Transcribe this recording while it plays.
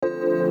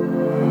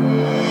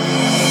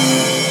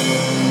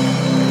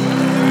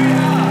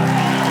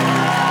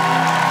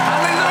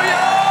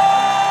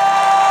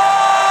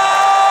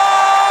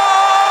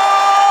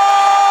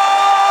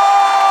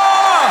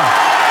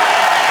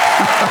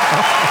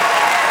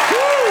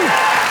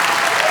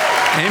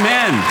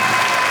Amen.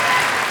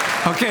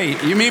 Okay,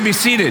 you may be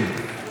seated.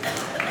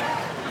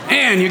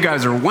 And you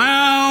guys are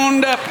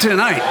wound up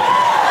tonight.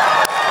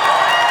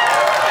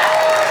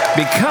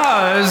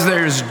 Because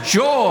there's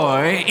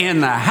joy in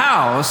the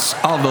house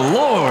of the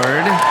Lord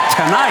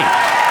tonight.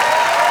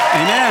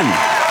 Amen.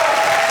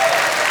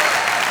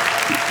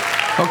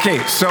 Okay,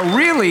 so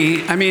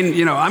really, I'm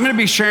going to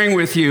be sharing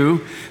with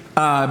you,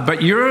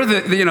 but you're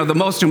the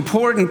most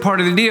important part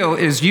of the deal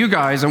is you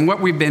guys and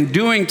what we've been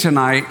doing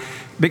tonight,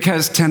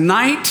 because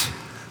tonight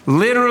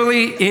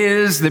literally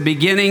is the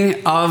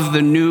beginning of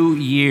the new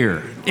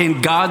year in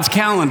God's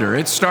calendar.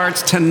 It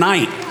starts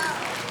tonight.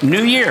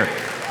 New year.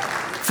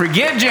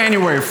 Forget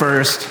January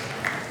 1st.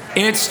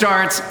 It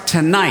starts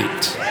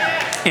tonight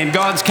in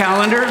God's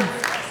calendar.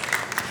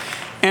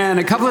 And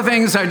a couple of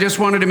things I just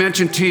wanted to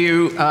mention to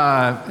you.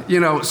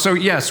 So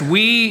yes,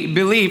 we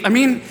believe,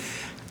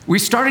 we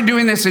started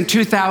doing this in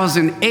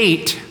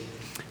 2008,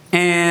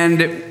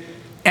 and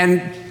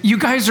you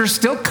guys are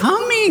still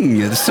coming.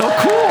 It's so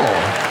cool.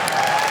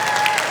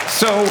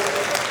 So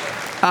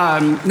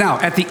now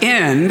at the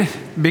end,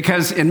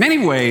 because in many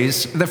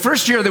ways, the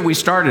first year that we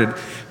started,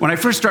 when I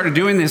first started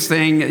doing this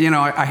thing,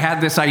 I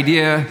had this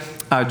idea.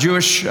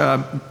 Jewish,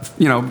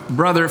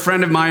 brother,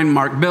 friend of mine,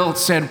 Mark Bilt,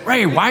 said,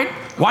 "Ray,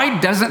 why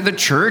doesn't the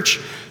church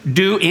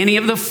do any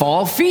of the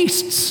fall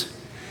feasts?"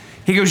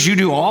 He goes, "You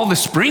do all the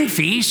spring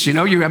feasts,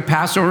 you have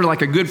Passover,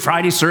 like a Good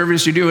Friday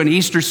service, you do an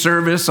Easter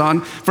service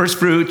on first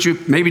fruits, you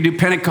maybe do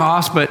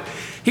Pentecost, but,"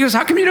 he goes,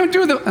 "How come you don't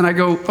do the," and I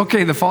go,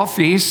 "Okay, the fall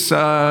feasts,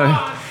 okay,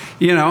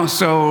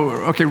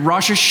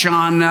 Rosh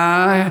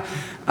Hashanah,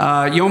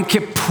 Yom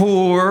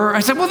Kippur." I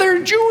said, "Well,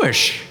 they're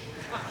Jewish."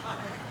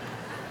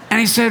 And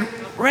he said,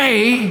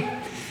 "Ray,"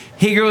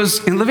 he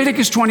goes, "in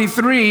Leviticus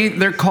 23,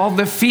 they're called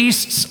the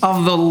feasts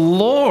of the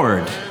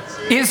Lord.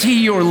 Is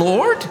he your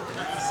Lord?"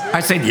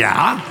 I said,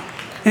 "Yeah."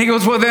 And he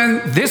goes, "Well,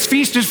 then this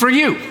feast is for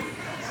you."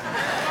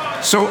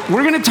 So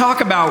we're going to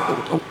talk about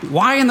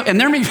why, and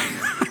there may,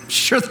 I'm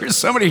sure there's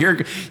somebody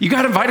here, you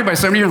got invited by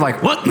somebody, you're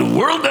like, "What in the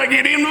world did I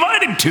get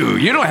invited to?"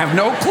 You don't have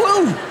no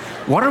clue.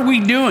 What are we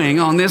doing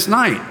on this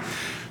night?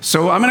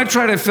 So I'm going to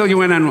try to fill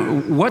you in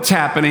on what's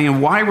happening and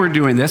why we're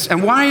doing this,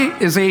 and why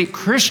is a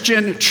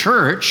Christian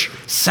church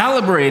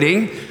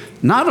celebrating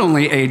not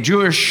only a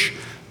Jewish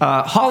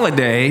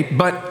holiday,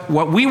 but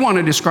what we want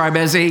to describe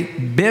as a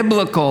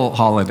biblical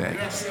holiday.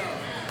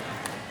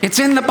 It's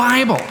in the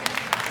Bible.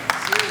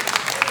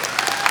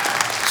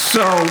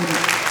 So,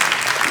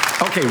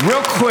 okay,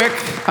 real quick,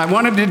 I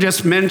wanted to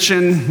just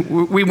mention,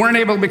 we weren't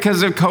able,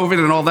 because of COVID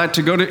and all that,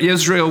 to go to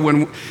Israel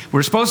when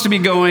we're supposed to be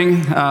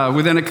going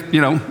within,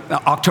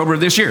 October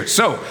of this year.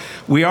 So,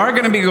 we are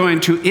going to be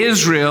going to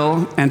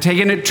Israel and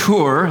taking a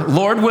tour,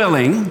 Lord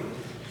willing.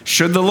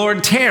 Should the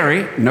Lord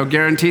tarry, no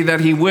guarantee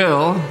that he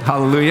will,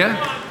 hallelujah,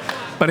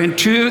 but in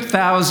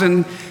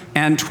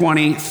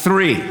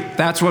 2023,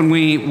 that's when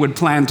we would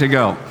plan to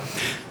go.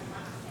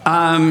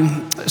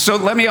 So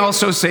let me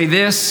also say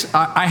this.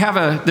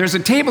 There's a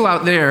table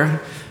out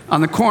there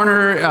on the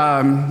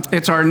corner.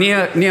 It's our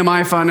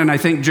Nehemiah Fund, and I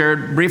think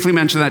Jared briefly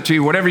mentioned that to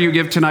you. Whatever you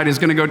give tonight is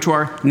going to go to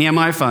our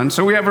Nehemiah Fund.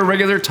 So we have our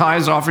regular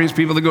tithes, offerings,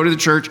 people that go to the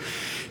church,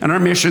 and our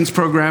missions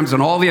programs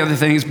and all the other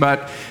things.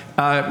 But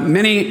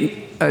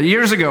many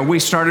years ago, we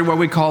started what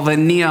we call the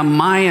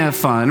Nehemiah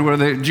Fund, where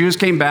the Jews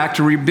came back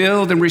to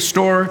rebuild and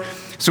restore.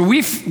 So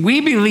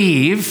we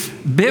believe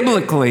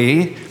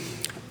biblically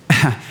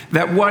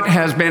that what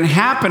has been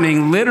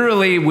happening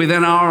literally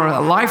within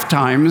our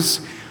lifetimes,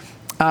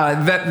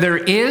 that there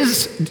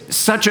is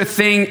such a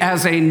thing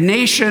as a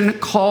nation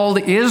called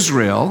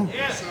Israel.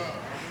 Yes.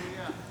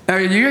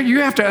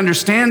 You have to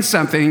understand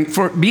something.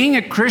 For being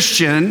a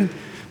Christian,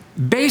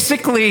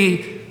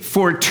 basically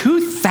for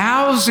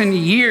 2,000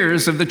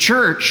 years of the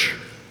church,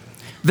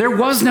 there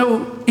was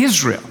no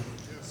Israel.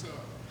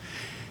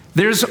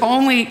 There's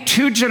only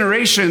 2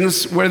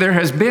 generations where there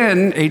has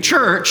been a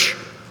church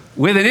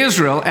within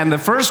Israel, and the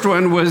first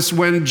one was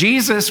when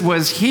Jesus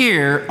was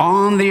here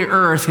on the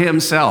earth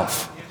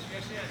himself.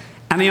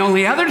 And the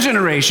only other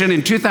generation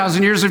in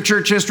 2,000 years of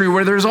church history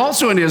where there's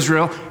also an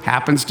Israel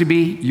happens to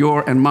be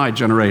your and my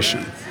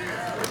generation.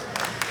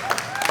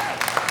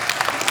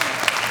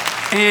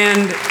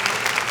 And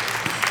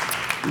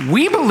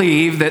we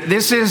believe that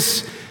this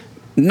is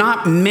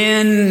not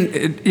men,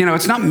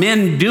 it's not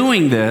men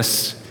doing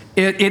this.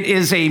 It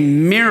is a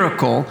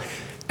miracle.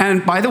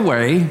 And by the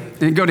way,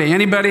 you go to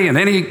anybody in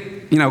any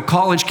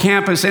college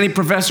campus, any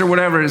professor,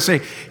 whatever, and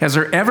say, has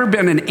there ever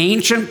been an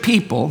ancient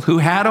people who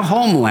had a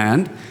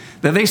homeland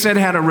that they said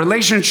had a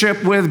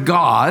relationship with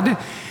God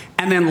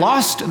and then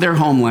lost their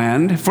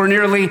homeland for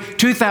nearly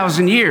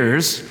 2,000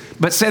 years,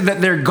 but said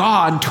that their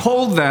God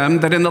told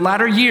them that in the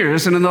latter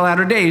years and in the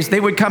latter days, they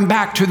would come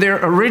back to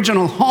their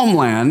original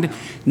homeland?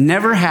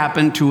 Never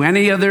happened to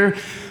any other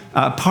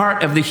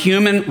part of the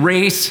human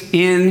race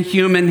in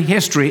human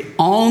history,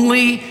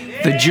 only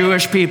the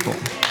Jewish people.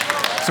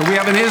 So we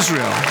have an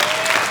Israel.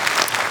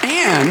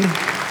 And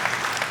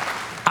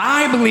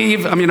I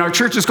believe, our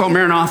church is called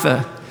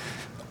Maranatha.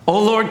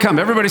 Oh Lord, come.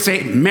 Everybody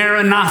say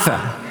Maranatha.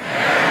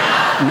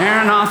 Maranatha.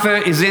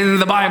 Maranatha is in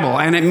the Bible,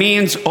 and it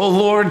means, oh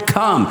Lord,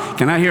 come.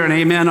 Can I hear an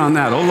amen on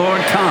that? Oh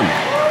Lord, come.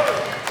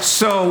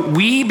 So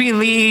we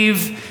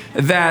believe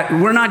that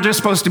we're not just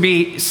supposed to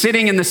be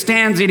sitting in the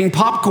stands eating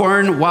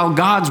popcorn while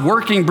God's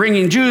working,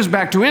 bringing Jews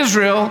back to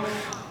Israel,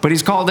 but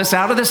he's called us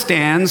out of the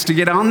stands to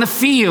get on the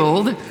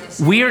field.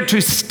 We are to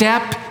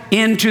step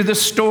into the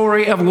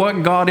story of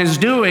what God is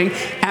doing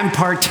and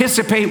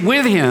participate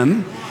with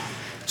him.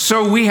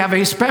 So we have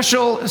a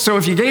special, so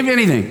if you gave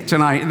anything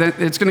tonight,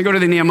 it's going to go to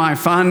the Nehemiah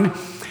Fund,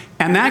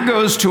 and that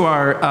goes to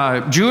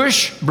our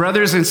Jewish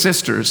brothers and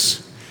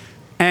sisters.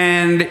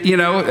 And, you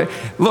know,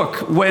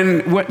 look, when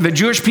the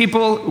Jewish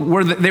people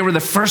they were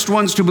the first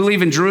ones to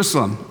believe in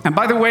Jerusalem. And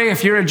by the way,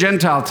 if you're a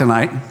Gentile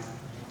tonight,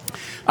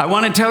 I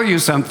want to tell you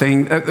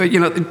something.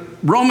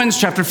 Romans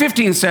chapter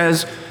 15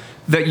 says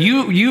that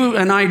you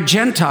and I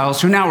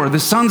Gentiles, who now are the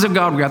sons of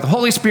God, we got the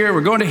Holy Spirit, we're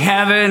going to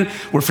heaven,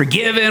 we're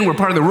forgiven, we're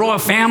part of the royal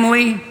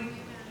family.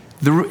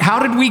 How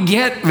did we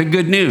get the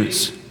good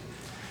news?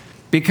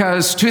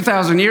 Because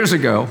 2,000 years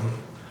ago,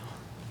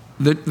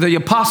 the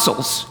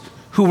apostles,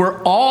 who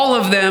were all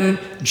of them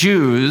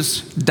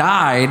Jews,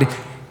 died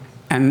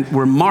and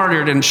were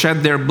martyred and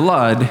shed their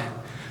blood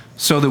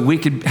so that we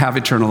could have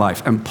eternal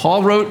life. And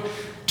Paul wrote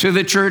to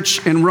the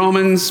church in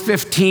Romans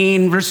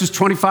 15, verses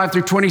 25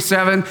 through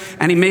 27,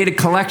 and he made a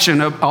collection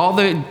of all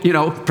the,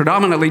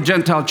 predominantly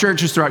Gentile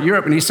churches throughout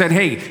Europe, and he said,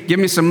 hey, give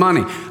me some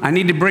money. I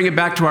need to bring it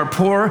back to our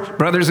poor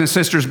brothers and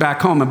sisters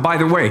back home. And by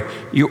the way,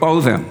 you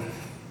owe them.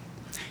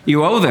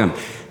 You owe them.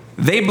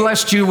 They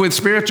blessed you with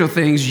spiritual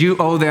things. You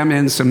owe them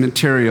in some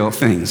material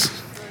things.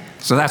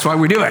 So that's why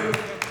we do it.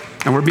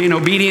 And we're being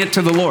obedient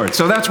to the Lord.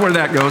 So that's where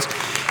that goes.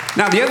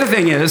 Now, the other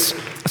thing is,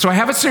 so I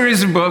have a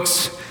series of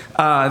books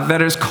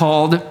that is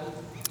called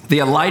the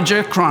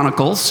Elijah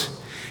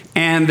Chronicles.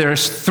 And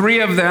there's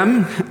 3 of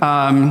them.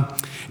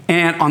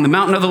 And On the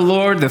Mountain of the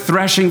Lord, The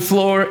Threshing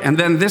Floor, and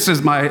then this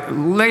is my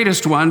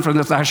latest one from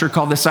the Thrasher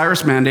called The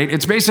Cyrus Mandate.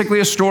 It's basically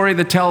a story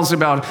that tells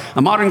about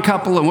a modern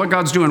couple and what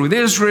God's doing with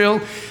Israel.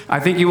 I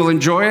think you will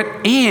enjoy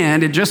it.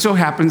 And it just so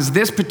happens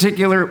this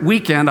particular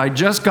weekend, I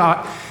just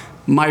got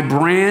my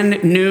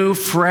brand new,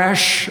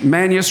 fresh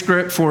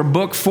manuscript for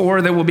book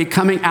 4 that will be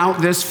coming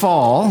out this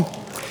fall.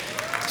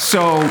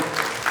 So,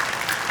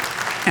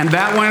 and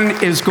that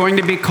one is going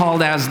to be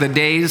called As the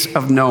Days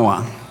of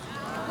Noah.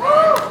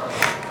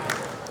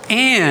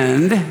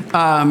 And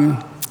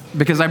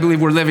because I believe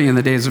we're living in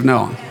the days of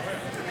Noah.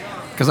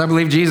 Because I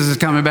believe Jesus is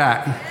coming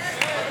back.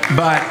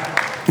 But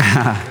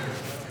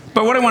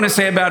what I want to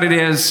say about it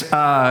is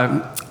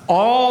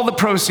all the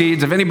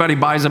proceeds, if anybody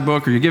buys a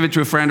book or you give it to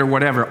a friend or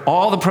whatever,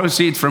 all the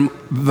proceeds from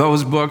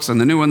those books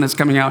and the new one that's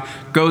coming out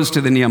goes to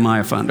the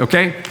Nehemiah Fund,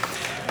 okay?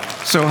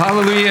 So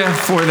hallelujah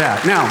for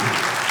that. Now,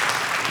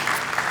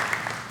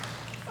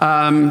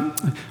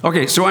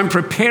 okay, so I'm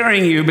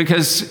preparing you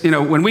because,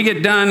 when we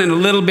get done in a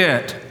little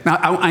bit, now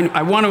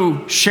I want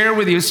to share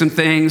with you some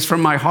things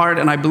from my heart,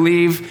 and I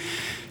believe,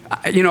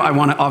 I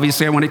want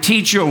to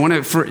teach you.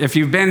 If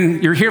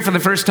you're here for the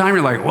first time,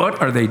 you're like,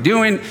 what are they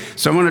doing?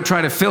 So I want to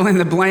try to fill in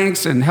the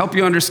blanks and help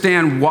you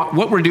understand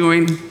what we're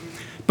doing.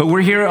 But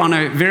we're here on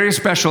a very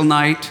special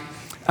night,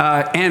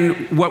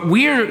 and what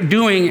we're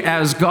doing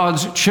as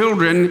God's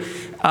children,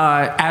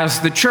 as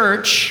the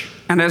church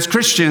and as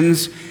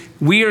Christians,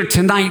 we are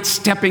tonight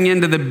stepping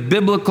into the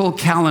biblical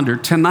calendar.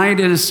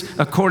 Tonight is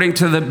according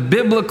to the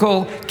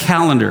biblical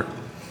calendar.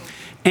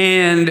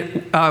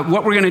 And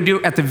what we're going to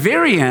do at the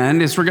very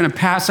end is we're going to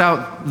pass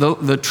out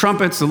the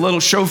trumpets, the little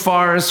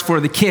shofars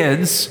for the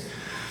kids.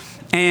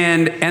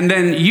 And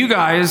then you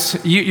guys,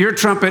 your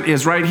trumpet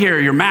is right here,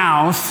 your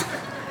mouth.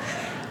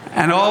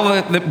 And all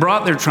that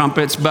brought their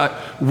trumpets,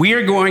 but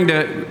we're going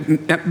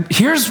to,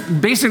 here's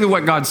basically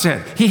what God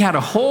said. He had a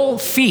whole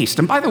feast.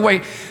 And by the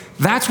way,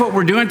 that's what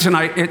we're doing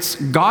tonight. It's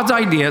God's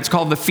idea. It's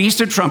called the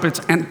Feast of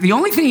Trumpets. And the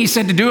only thing he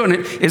said to do in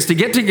it is to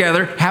get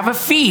together, have a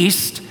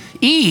feast,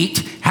 eat,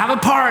 have a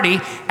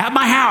party at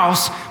my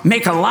house,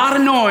 make a lot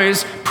of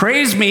noise,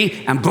 praise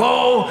me, and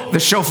blow the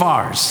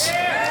shofars.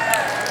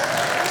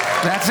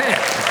 That's it.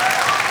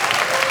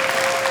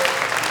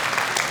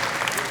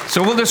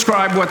 So we'll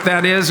describe what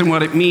that is and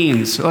what it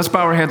means. Let's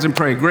bow our heads and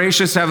pray.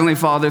 Gracious Heavenly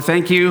Father,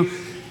 thank you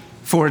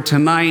for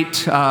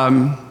tonight.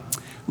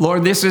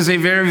 Lord, this is a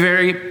very,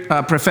 very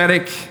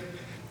prophetic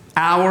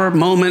hour,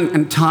 moment,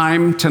 and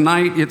time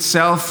tonight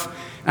itself.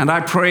 And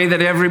I pray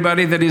that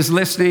everybody that is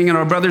listening and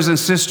our brothers and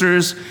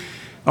sisters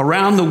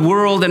around the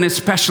world, and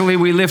especially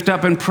we lift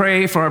up and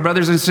pray for our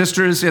brothers and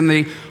sisters in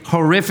the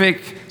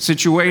horrific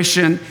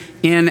situation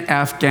in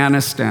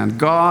Afghanistan.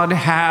 God,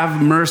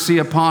 have mercy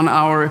upon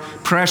our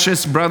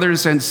precious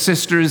brothers and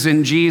sisters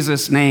in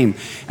Jesus' name.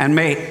 And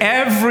may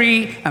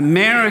every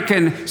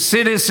American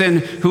citizen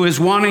who is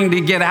wanting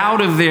to get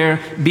out of there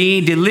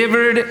be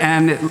delivered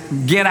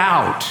and get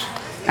out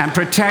and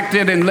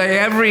protected, and lay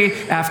every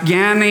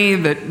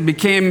Afghani that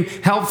became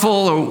helpful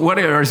or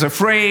whatever, is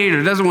afraid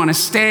or doesn't want to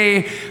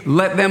stay,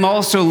 let them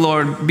also,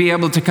 Lord, be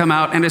able to come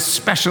out, and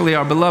especially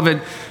our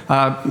beloved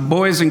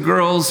boys and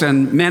girls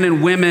and men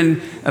and women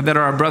that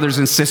are our brothers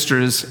and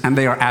sisters, and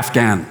they are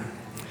Afghan.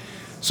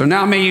 So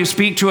now may you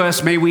speak to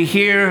us. May we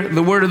hear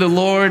the word of the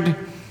Lord,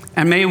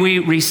 and may we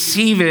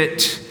receive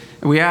it.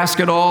 We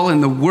ask it all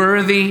in the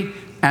worthy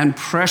and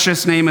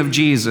precious name of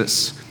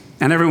Jesus.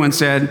 And everyone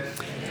said,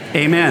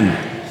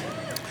 Amen.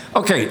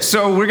 Okay,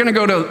 so we're going to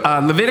go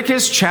to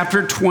Leviticus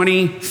chapter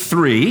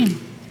 23.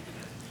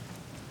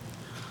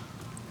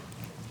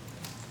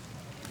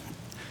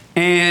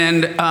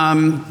 And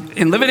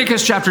in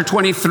Leviticus chapter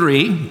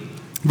 23,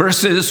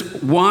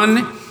 verses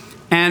 1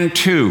 and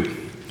 2.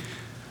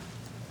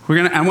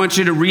 I want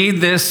you to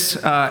read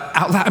this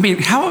out loud. I mean,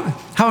 how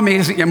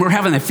amazing. And we're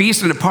having a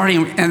feast and a party,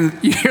 and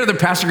you hear the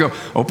pastor go,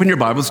 open your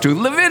Bibles to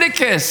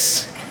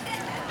Leviticus.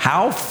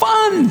 How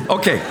fun.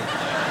 Okay.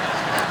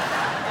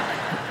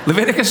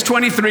 Leviticus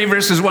 23,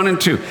 verses 1 and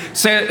 2.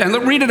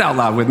 And read it out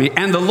loud with me.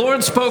 And the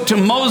Lord spoke to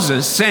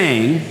Moses,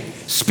 saying,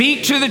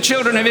 speak to the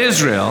children of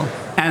Israel,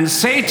 and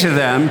say to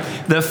them,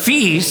 the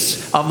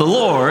feasts of the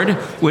Lord,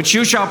 which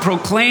you shall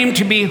proclaim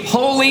to be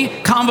holy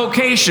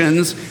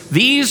convocations,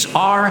 these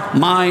are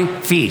my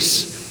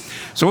feasts.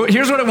 So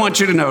here's what I want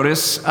you to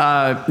notice.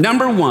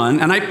 Number one,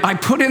 and I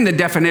put in the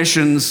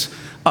definitions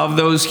of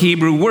those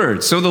Hebrew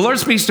words. So the Lord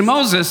speaks to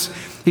Moses.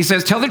 He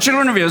says, tell the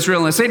children of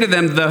Israel and say to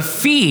them, the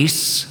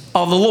feasts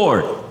of the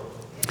Lord.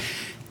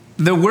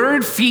 The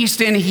word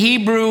feast in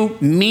Hebrew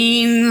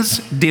means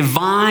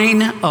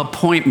divine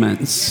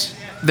appointments.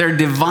 They're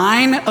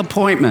divine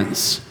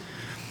appointments.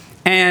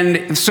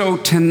 And so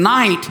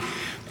tonight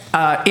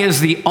is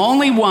the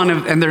only one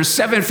of, and there's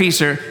 7 feasts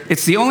here,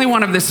 it's the only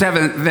one of the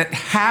 7 that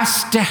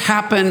has to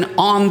happen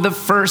on the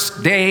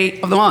first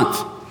day of the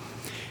month.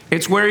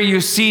 It's where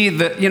you see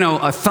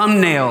a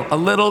thumbnail, a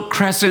little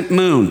crescent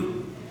moon.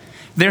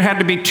 There had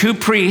to be 2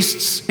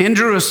 priests in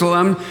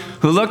Jerusalem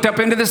who looked up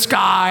into the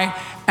sky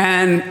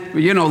and,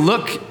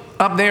 look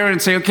up there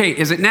and say, okay,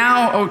 is it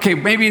now? Okay,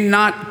 maybe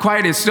not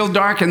quite. It's still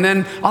dark. And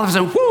then all of a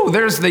sudden, whoo,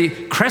 there's the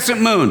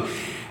crescent moon.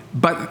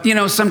 But,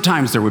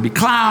 sometimes there would be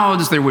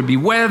clouds, there would be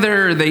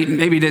weather. They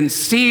maybe didn't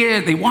see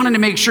it. They wanted to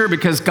make sure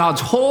because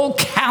God's whole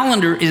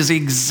calendar is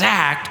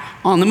exact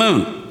on the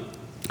moon.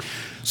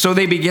 So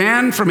they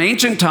began from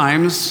ancient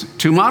times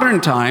to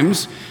modern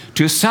times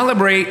to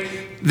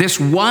celebrate this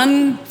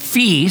one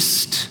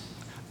feast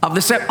of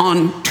the set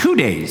on 2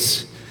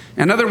 days.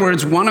 In other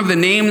words, one of the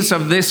names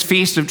of this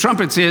Feast of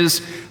Trumpets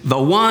is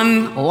the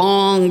one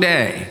long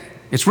day.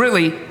 It's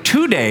really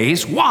 2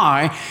 days.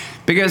 Why?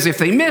 Because if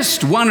they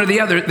missed one or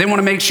the other, they want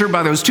to make sure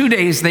by those 2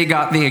 days they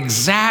got the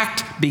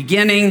exact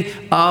beginning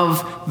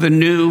of the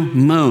new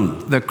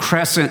moon, the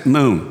crescent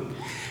moon.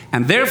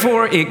 And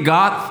therefore it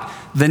got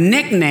the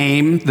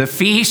nickname, the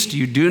feast,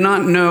 you do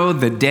not know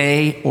the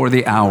day or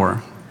the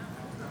hour.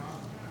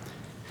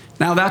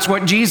 Now that's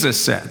what Jesus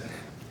said.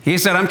 He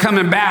said, I'm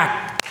coming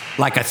back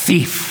like a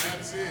thief.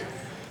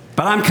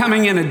 But I'm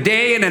coming in a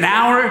day and an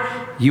hour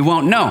you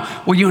won't know.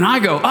 Well, you and I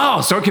go,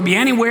 oh, so it could be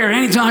anywhere,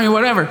 anytime, or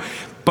whatever.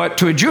 But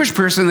to a Jewish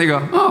person, they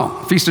go,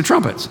 oh, Feast of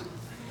Trumpets.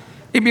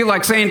 It'd be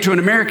like saying to an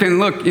American,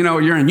 look,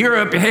 you're in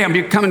Europe. Hey,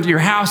 I'm coming to your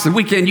house the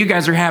weekend. You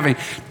guys are having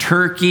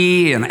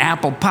turkey and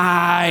apple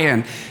pie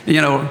and,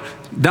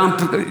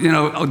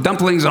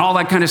 dumplings and all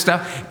that kind of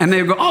stuff. And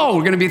they go, oh,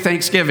 we're going to be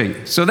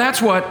Thanksgiving. So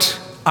that's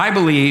what I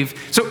believe.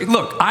 So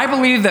look, I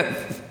believe that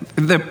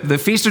the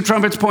Feast of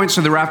Trumpets points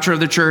to the rapture of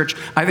the church.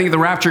 I think the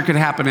rapture could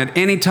happen at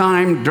any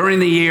time during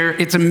the year.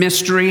 It's a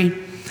mystery.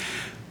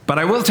 But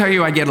I will tell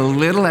you, I get a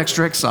little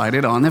extra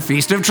excited on the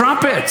Feast of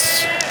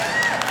Trumpets.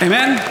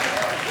 Amen?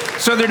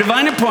 So they're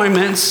divine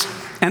appointments.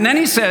 And then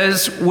he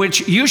says,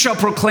 which you shall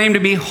proclaim to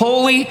be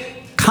holy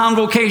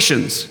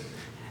convocations.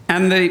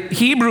 And the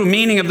Hebrew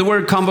meaning of the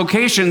word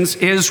convocations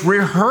is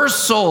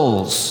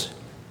rehearsals.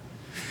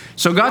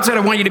 So God said, I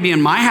want you to be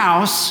in my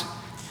house.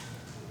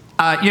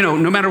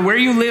 No matter where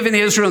you live in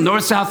Israel,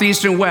 north, south,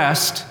 east, and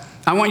west,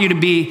 I want you to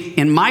be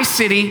in my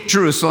city,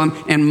 Jerusalem,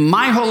 in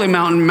my holy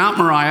mountain, Mount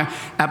Moriah,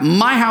 at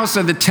my house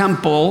of the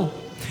temple,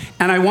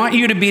 and I want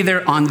you to be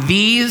there on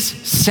these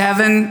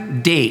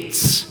 7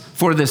 dates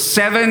for the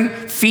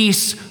 7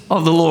 feasts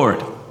of the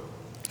Lord.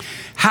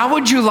 How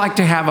would you like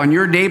to have on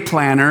your day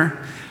planner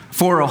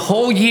for a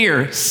whole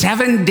year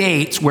 7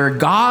 dates where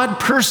God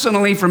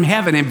personally from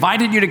heaven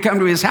invited you to come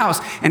to his house,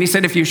 and he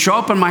said, if you show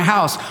up in my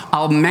house,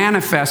 I'll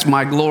manifest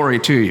my glory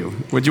to you.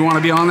 Would you want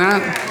to be on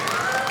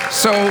that?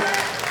 So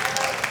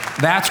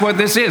that's what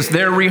this is.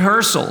 They're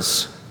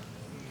rehearsals.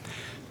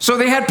 So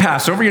they had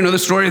Passover, the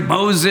story of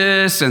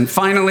Moses, and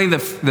finally the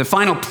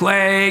final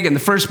plague and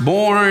the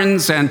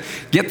firstborns, and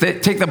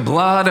take the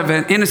blood of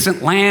an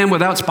innocent lamb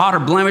without spot or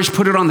blemish,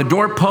 put it on the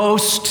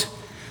doorpost,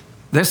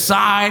 this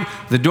side,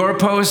 the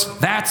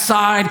doorpost, that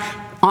side,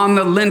 on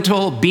the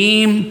lintel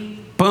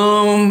beam,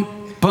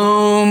 boom,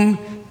 boom,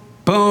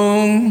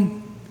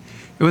 boom.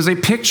 It was a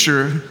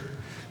picture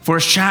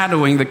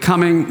foreshadowing the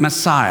coming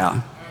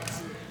Messiah.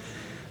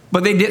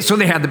 But they did, so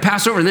they had the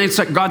Passover, and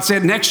then God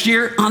said, next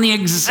year, on the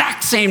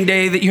exact same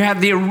day that you had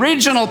the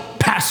original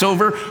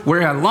Passover,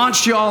 where I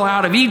launched you all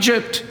out of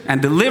Egypt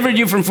and delivered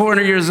you from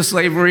 400 years of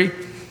slavery,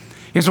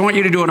 he says, I want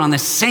you to do it on the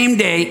same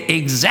day,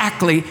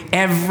 exactly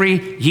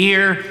every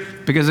year,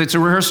 because it's a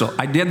rehearsal.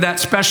 I did that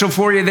special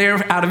for you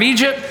there out of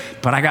Egypt,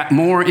 but I got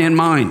more in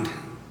mind.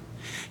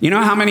 You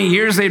know how many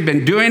years they'd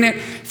been doing it?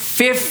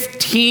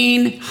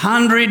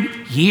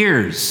 1,500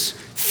 years.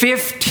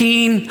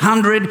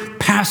 1,500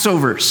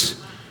 Passovers.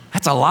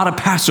 That's a lot of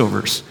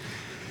Passovers.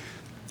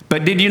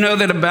 But did you know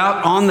that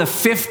about on the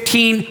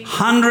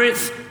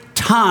 1,500th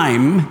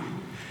time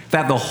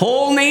that the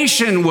whole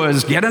nation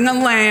was getting a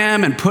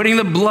lamb and putting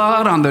the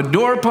blood on the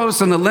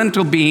doorposts and the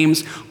lintel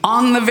beams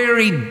on the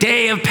very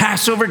day of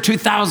Passover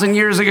 2,000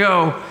 years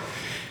ago,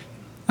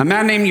 a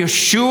man named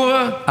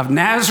Yeshua of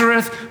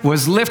Nazareth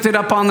was lifted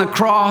up on the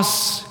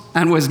cross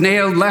and was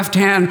nailed left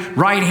hand,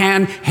 right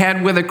hand,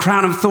 head with a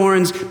crown of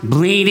thorns,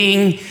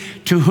 bleeding,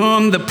 to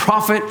whom the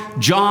prophet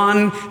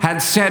John had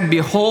said,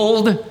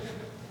 "Behold,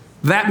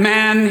 that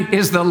man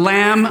is the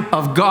Lamb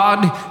of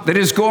God that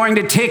is going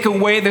to take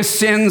away the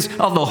sins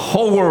of the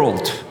whole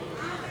world."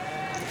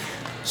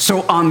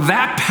 So on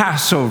that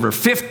Passover,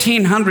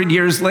 1,500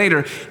 years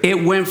later,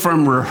 it went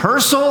from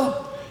rehearsal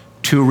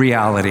to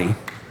reality.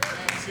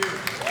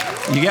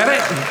 You get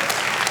it?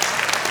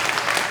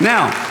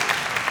 Now,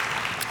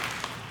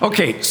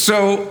 okay,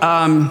 so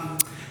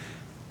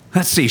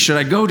let's see. Should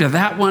I go to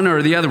that one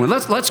or the other one?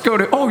 Let's go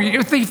to, oh,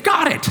 you've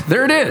got it.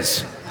 There it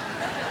is.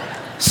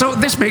 So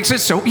this makes it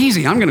so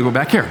easy. I'm going to go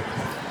back here.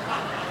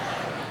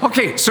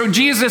 Okay, so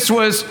Jesus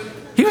was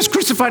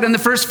crucified on the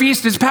first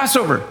feast, is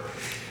Passover.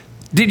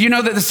 Did you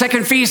know that the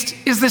second feast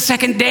is the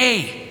second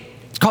day?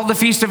 It's called the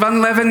Feast of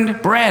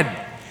Unleavened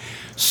Bread.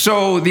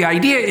 So the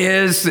idea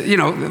is,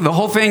 the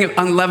whole thing of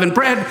unleavened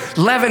bread,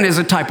 leaven is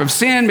a type of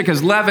sin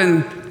because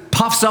leaven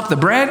puffs up the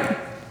bread,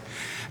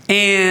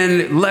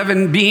 and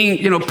leaven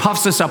being,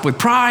 puffs us up with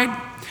pride.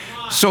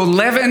 So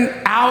leaven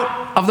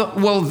out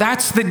of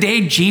that's the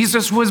day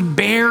Jesus was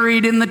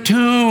buried in the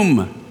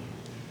tomb.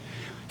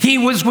 He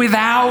was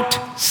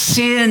without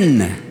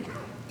sin.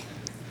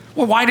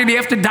 Well, why did he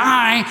have to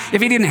die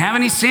if he didn't have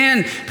any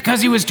sin?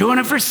 Because he was doing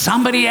it for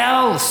somebody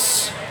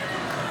else.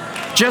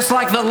 Just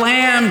like the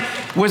lamb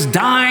was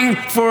dying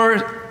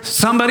for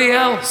somebody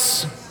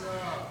else.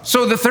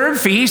 So the third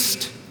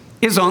feast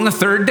is on the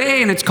third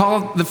day, and it's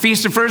called the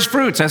Feast of First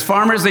Fruits. As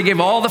farmers, they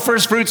give all the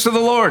first fruits to the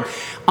Lord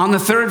on the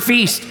third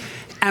feast.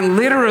 And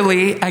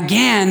literally,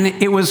 again,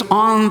 it was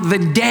on the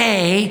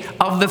day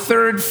of the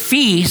third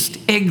feast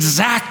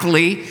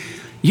exactly.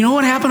 You know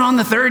what happened on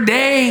the third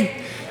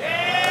day?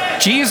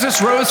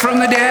 Jesus rose from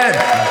the dead.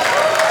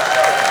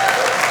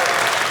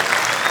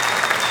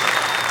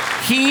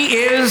 He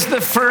is the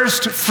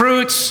first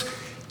fruits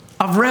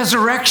of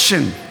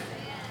resurrection.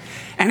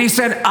 And he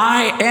said,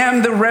 "I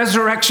am the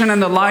resurrection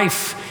and the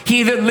life.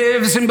 He that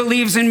lives and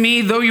believes in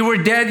me, though you were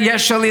dead, yet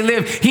shall he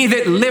live. He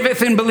that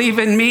liveth and believe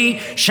in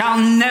me shall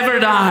never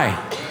die."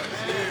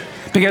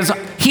 Because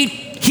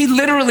he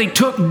literally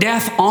took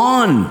death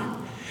on.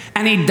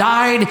 And he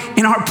died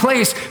in our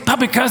place. But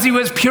because he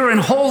was pure and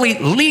holy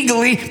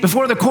legally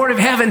before the court of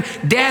heaven,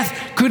 death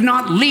could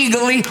not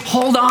legally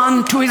hold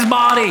on to his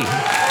body.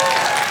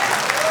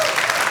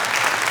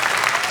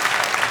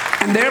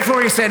 And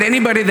therefore he said,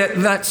 anybody that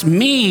lets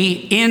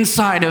me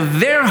inside of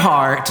their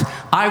heart,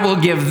 I will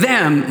give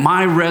them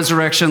my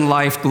resurrection,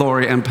 life,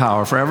 glory, and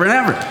power forever and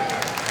ever.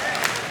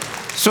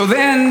 So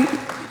then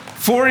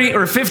 40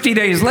 or 50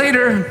 days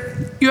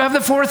later, you have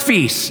the fourth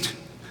feast.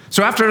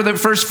 So after the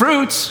first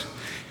fruits,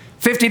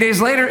 50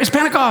 days later is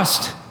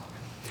Pentecost.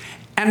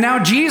 And now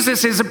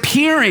Jesus is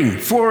appearing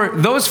for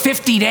those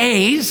 50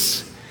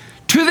 days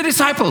to the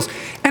disciples.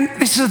 And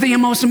this is the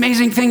most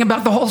amazing thing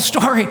about the whole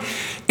story.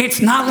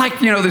 It's not like,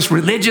 this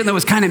religion that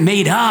was kind of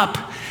made up,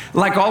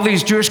 like all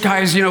these Jewish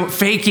guys,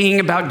 faking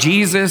about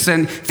Jesus,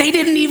 and they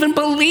didn't even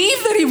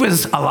believe that he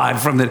was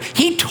alive from the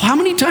dead. How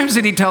many times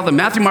did he tell them,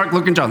 Matthew, Mark,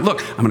 Luke, and John,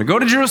 look, I'm going to go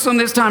to Jerusalem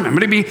this time. I'm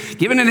going to be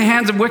given in the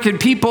hands of wicked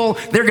people.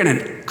 They're going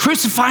to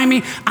crucify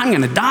me. I'm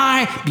going to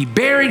die, be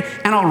buried,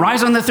 and I'll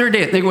rise on the third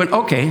day. They went,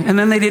 okay, and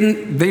then they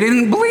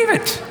didn't believe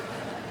it.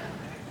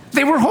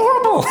 They were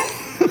horrible.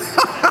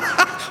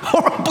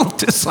 Horrible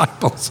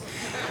disciples.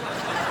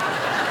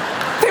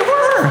 They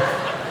were.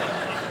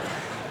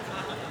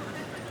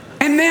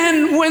 And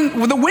then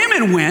when the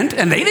women went,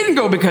 and they didn't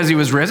go because he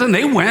was risen,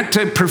 they went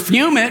to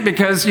perfume it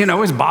because,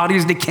 his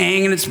body's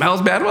decaying and it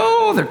smells bad.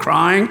 Oh, they're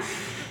crying.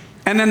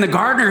 And then the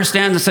gardener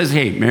stands and says,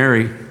 "Hey,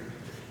 Mary."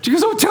 She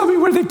goes, "Oh, tell me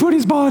where they put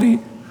his body."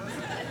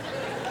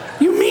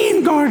 "You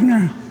mean,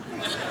 gardener?"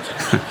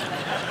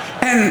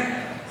 And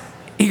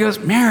he goes,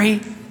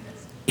 "Mary,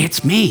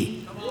 it's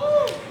me."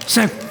 She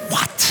said,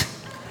 "What?"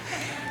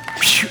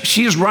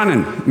 She's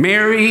running.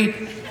 Mary,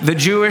 the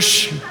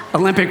Jewish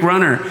Olympic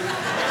runner.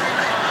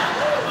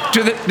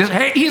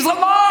 Hey, he's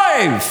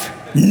alive.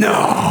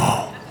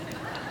 No.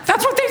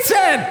 That's what they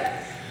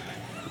said.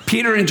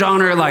 Peter and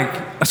John are like,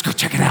 let's go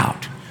check it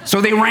out.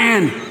 So they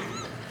ran.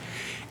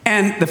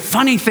 And the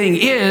funny thing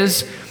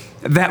is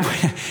that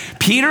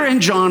Peter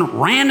and John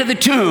ran to the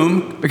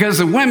tomb because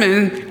the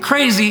women,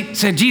 crazy,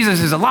 said Jesus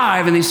is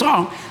alive, and they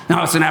saw him.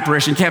 Now, it's an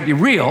apparition, can't be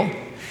real.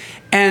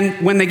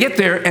 And when they get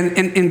there, and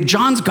in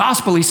John's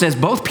gospel, he says,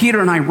 both Peter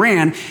and I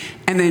ran,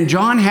 And then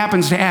John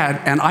happens to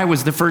add, and I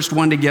was the first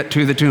one to get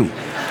to the tomb.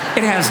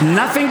 It has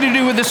nothing to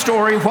do with the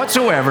story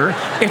whatsoever.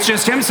 It's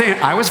just him saying,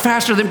 I was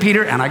faster than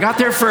Peter, and I got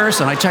there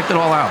first, and I checked it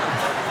all out.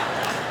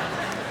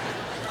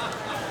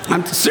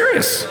 I'm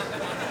serious.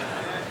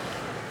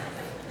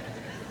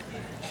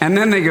 And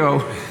then they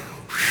go,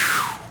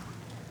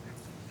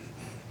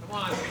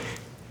 whew,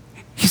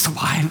 he's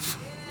alive.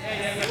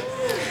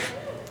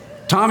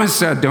 Thomas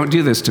said, don't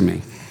do this to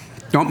me.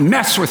 Don't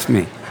mess with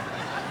me.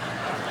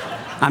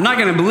 I'm not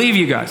going to believe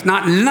you guys.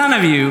 None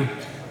of you.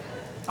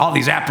 All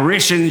these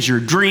apparitions,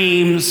 your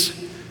dreams.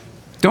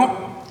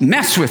 Don't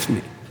mess with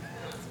me.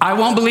 I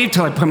won't believe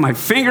till I put my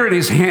finger in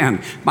his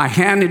hand, my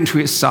hand into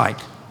his side.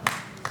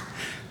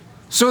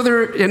 So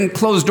they're in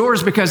closed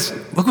doors because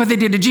look what they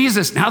did to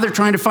Jesus. Now they're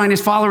trying to find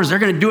his followers. They're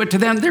going to do it to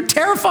them. They're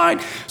terrified.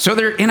 So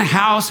they're in a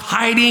house,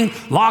 hiding,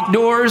 locked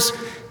doors.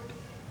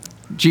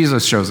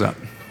 Jesus shows up.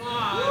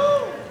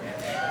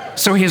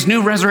 So his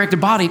new resurrected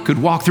body could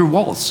walk through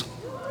walls.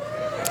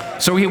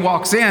 So he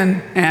walks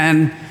in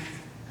and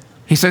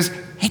he says,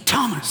 hey,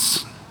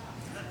 Thomas.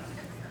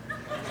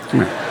 Come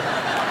here.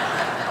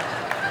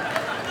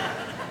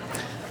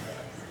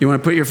 You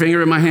want to put your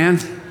finger in my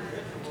hand?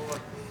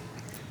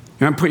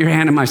 You want to put your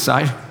hand in my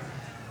side?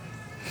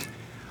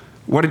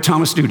 What did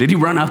Thomas do? Did he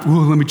run up?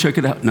 Ooh, let me check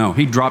it out. No,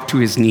 he dropped to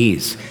his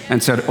knees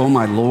and said, oh,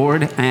 my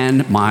Lord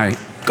and my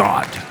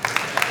God.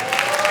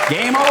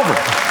 Game over.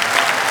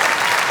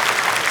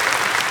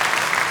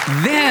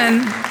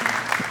 Then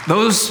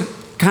those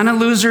kind of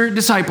loser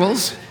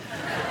disciples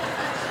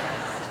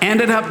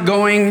ended up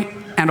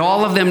going and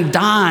all of them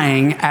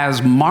dying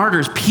as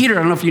martyrs. Peter, I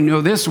don't know if you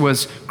know this,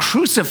 was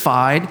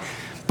crucified,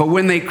 but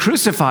when they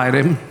crucified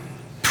him,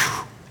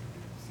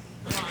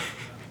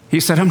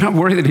 he said, I'm not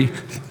worried that he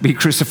be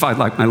crucified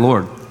like my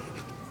Lord.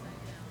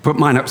 Put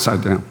mine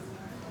upside down.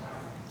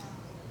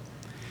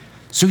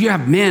 So you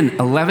have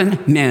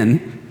 11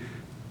 men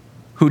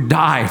who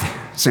died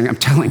saying, I'm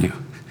telling you,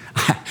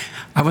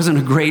 I wasn't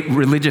a great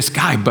religious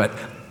guy, but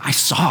I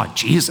saw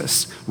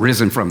Jesus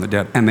risen from the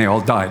dead, and they all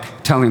died,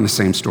 telling the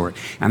same story.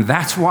 And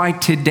that's why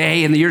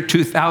today, in the year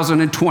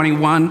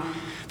 2021,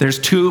 there's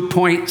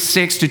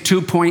 2.6 to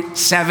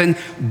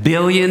 2.7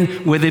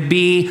 billion, with a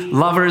B,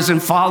 lovers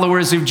and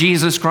followers of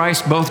Jesus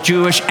Christ, both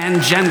Jewish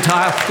and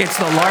Gentile. It's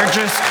the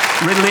largest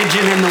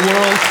religion in the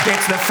world.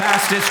 It's the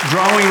fastest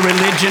growing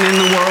religion in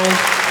the world.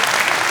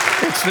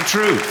 It's the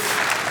truth.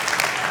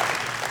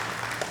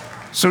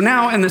 So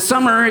now in the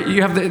summer,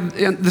 you have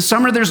the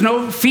summer, there's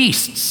no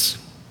feasts.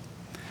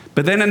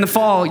 But then in the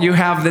fall, you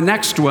have the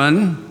next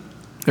one.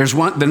 There's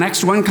the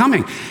next one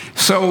coming.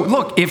 So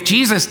look, if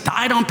Jesus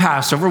died on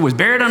Passover, was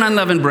buried on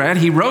unleavened bread,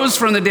 he rose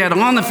from the dead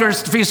on the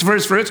first Feast of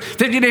First Fruits,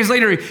 50 days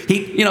later,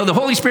 the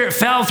Holy Spirit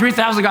fell,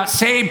 3,000 got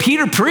saved,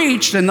 Peter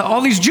preached, and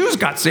all these Jews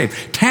got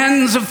saved.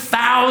 Tens of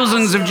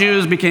thousands of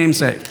Jews became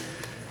saved.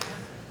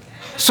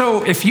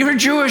 So if you're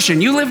Jewish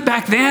and you lived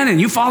back then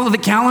and you follow the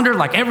calendar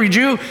like every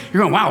Jew,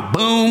 you're going, wow,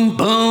 boom,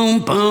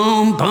 boom,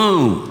 boom,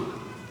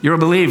 boom. You're a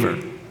believer.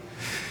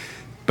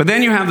 But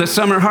then you have the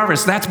summer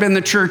harvest. That's been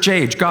the church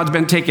age. God's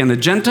been taking the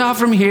Gentile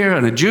from here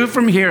and a Jew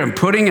from here and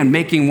putting and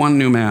making one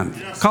new man,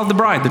 called the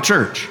bride, the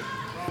church.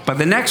 But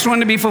the next one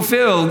to be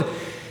fulfilled,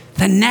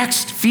 the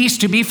next feast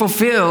to be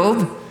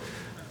fulfilled,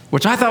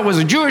 which I thought was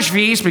a Jewish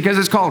feast because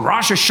it's called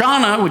Rosh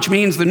Hashanah, which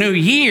means the new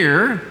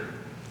year.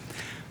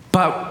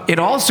 But it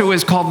also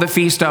is called the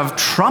Feast of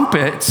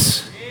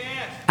Trumpets.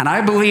 And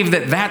I believe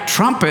that that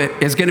trumpet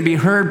is going to be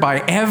heard by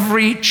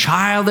every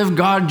child of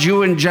God,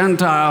 Jew and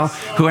Gentile,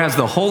 who has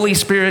the Holy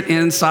Spirit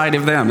inside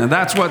of them. And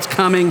that's what's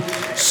coming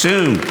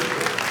soon.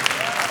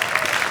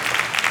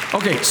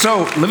 Okay,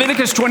 so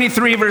Leviticus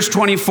 23, verse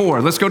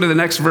 24. Let's go to the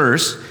next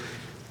verse.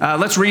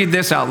 Let's read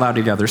this out loud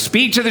together.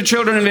 Speak to the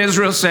children of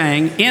Israel,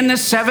 saying, in the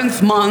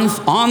 7th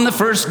month, on the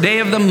 1st day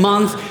of the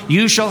month,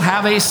 you shall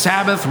have a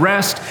Sabbath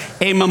rest,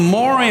 a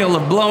memorial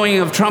of blowing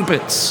of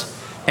trumpets,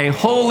 a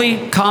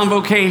holy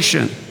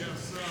convocation.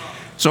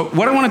 So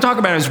what I want to talk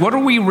about is, what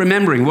are we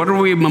remembering? What are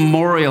we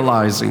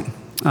memorializing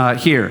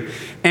here?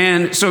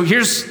 And so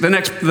here's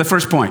the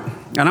first point.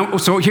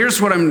 So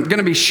here's what I'm going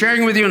to be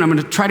sharing with you, and I'm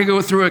going to try to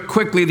go through it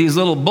quickly, these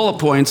little bullet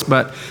points,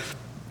 but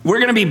we're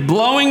going to be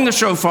blowing the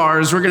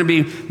shofars. We're going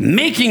to be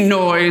making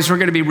noise. We're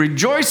going to be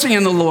rejoicing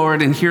in the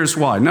Lord, and here's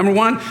why. Number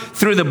one,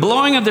 through the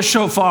blowing of the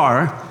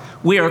shofar,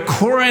 we are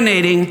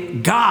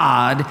coronating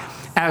God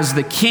as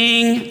the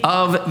King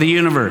of the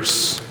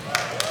universe.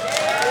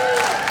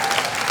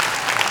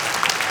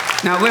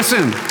 Now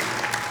listen,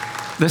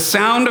 the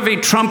sound of a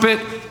trumpet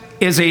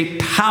is a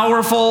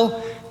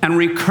powerful and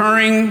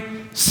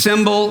recurring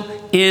symbol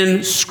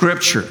in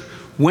Scripture.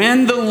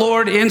 When the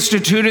Lord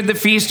instituted the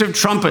Feast of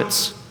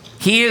Trumpets,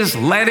 he is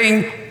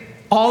letting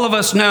all of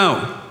us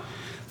know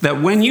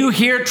that when you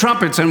hear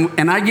trumpets,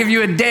 and I give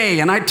you a day,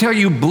 and I tell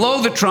you,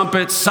 blow the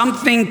trumpet,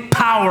 something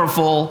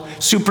powerful,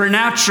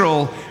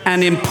 supernatural,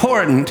 and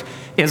important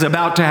is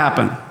about to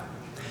happen.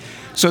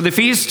 So the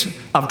Feast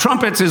of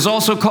Trumpets is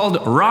also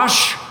called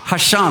Rosh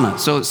Hashanah.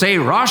 So say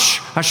Rosh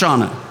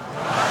Hashanah.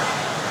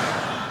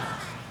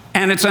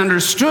 And it's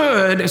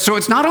understood, so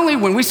it's not only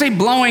when we say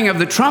blowing of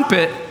the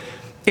trumpet,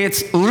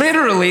 it's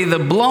literally the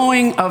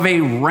blowing of a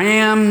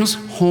ram's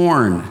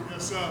horn.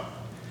 Yes, sir.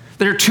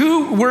 There are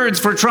two words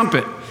for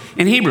trumpet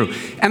in Hebrew.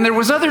 And there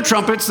was other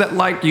trumpets that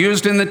like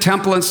used in the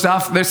temple and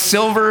stuff. There's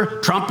silver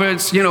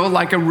trumpets,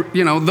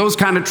 those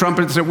kind of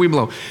trumpets that we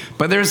blow.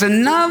 But there's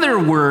another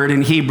word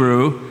in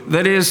Hebrew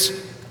that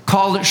is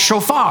called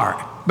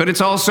shofar, but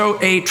it's also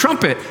a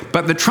trumpet.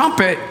 But the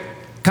trumpet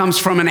comes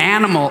from an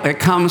animal. It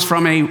comes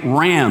from a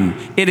ram.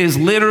 It is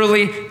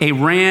literally a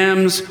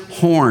ram's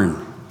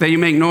horn that you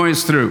make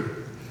noise through.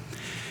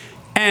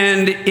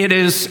 And it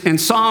is in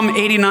Psalm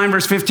 89,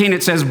 verse 15,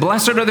 it says,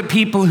 "Blessed are the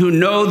people who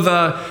know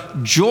the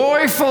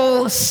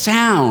joyful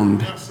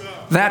sound."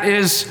 That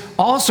is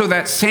also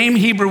that same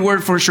Hebrew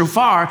word for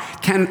shofar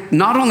can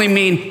not only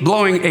mean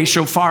blowing a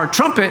shofar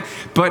trumpet,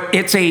 but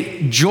it's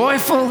a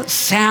joyful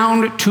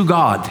sound to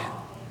God.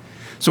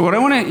 So what I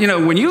want to,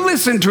 when you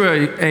listen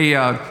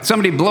to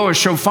somebody blow a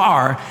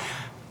shofar,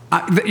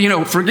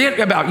 forget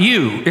about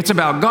you. It's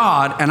about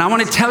God. And I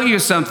want to tell you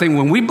something.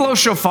 When we blow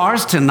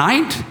shofars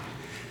tonight,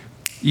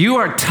 you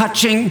are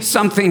touching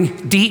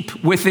something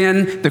deep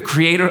within the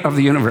creator of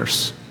the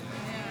universe.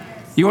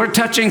 You are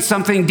touching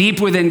something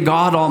deep within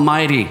God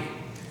Almighty.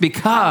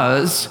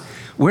 Because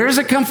where does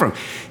it come from?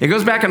 It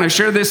goes back, and I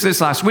shared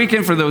this last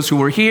weekend for those who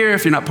were here.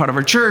 If you're not part of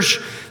our church,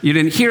 you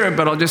didn't hear it,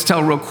 but I'll just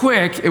tell real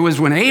quick. It was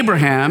when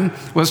Abraham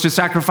was to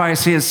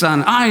sacrifice his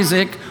son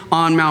Isaac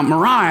on Mount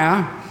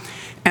Moriah.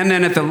 And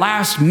then at the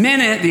last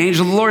minute, the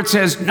angel of the Lord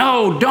says,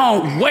 "No,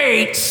 don't,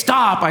 wait,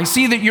 stop. I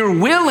see that you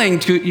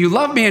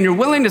love me and you're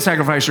willing to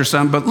sacrifice your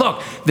son. But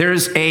look,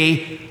 there's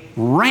a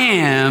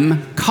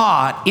ram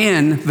caught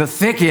in the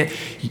thicket.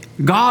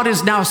 God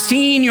has now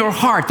seen your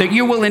heart, that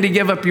you're willing to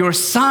give up your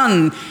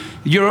son,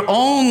 your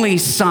only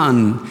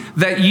son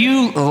that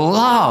you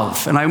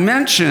love." And I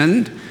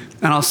mentioned,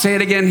 and I'll say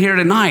it again here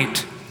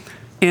tonight,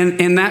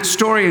 in that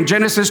story in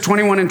Genesis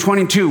 21 and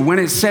 22, when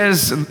it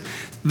says,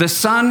 "The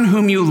son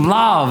whom you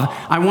love,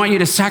 I want you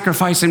to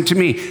sacrifice him to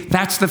me."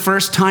 That's the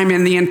first time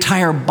in the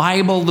entire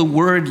Bible the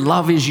word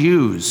love is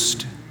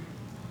used.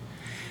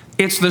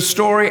 It's the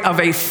story of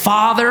a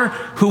father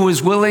who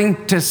was willing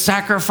to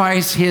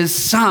sacrifice his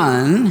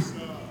son.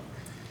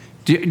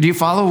 Do you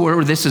follow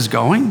where this is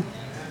going?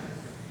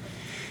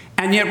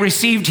 And yet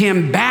received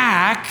him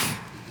back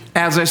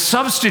as a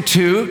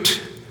substitute,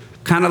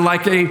 kind of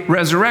like a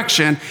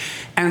resurrection.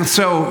 And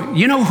so,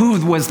 you know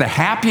who was the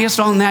happiest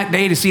on that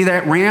day to see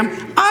that ram?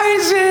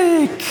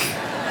 Isaac.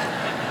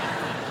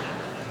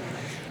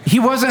 He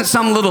wasn't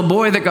some little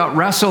boy that got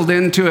wrestled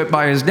into it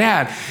by his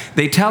dad.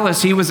 They tell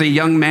us he was a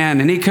young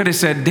man, and he could have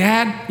said,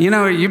 "Dad,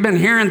 you've been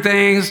hearing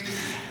things,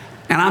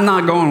 and I'm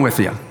not going with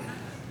you."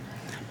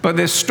 But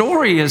this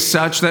story is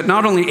such that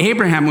not only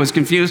Abraham was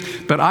confused,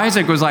 but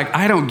Isaac was like,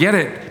 "I don't get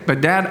it.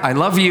 But Dad, I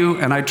love you,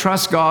 and I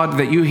trust God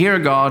that you hear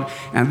God,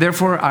 and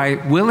therefore I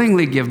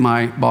willingly give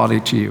my body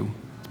to you."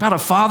 About a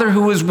father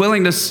who was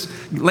willing to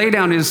lay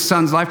down his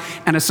son's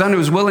life and a son who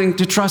was willing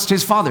to trust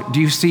his father. Do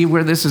you see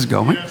where this is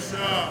going? Yes, sir.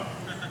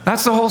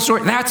 That's the whole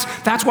story.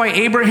 That's why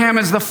Abraham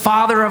is the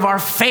father of our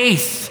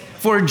faith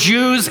for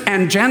Jews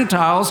and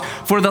Gentiles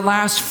for the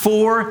last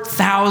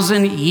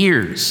 4,000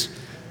 years.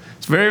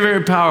 It's very,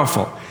 very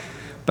powerful.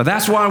 But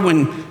that's why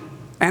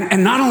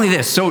and not only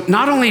this, so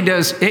not only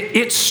does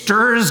it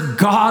stirs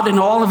God in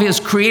all of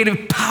his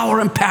creative power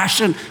and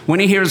passion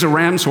when he hears a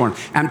ram's horn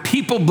and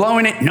people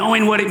blowing it,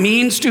 knowing what it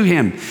means to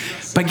him.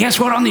 But guess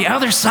what? On the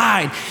other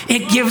side,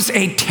 it gives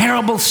a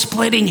terrible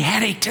splitting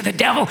headache to the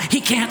devil. He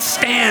can't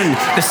stand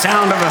the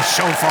sound of a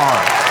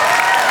shofar.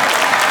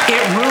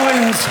 It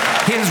ruins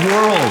his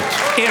world.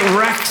 It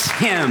wrecks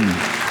him.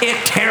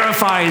 It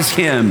terrifies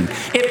him.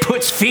 It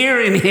puts fear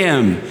in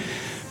him.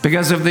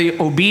 Because of the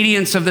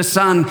obedience of the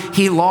Son,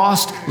 he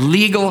lost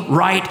legal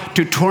right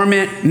to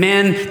torment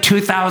men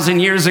 2,000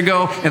 years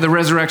ago at the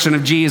resurrection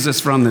of Jesus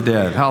from the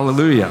dead.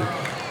 Hallelujah.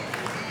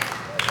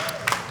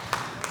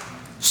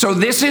 So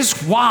this is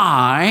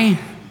why,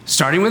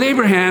 starting with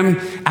Abraham,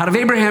 out of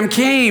Abraham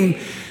came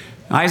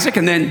Isaac,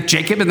 and then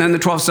Jacob, and then the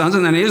 12 sons,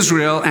 and then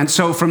Israel. And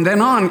so from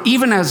then on,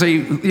 even as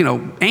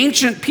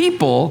ancient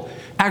people,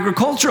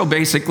 agricultural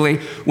basically,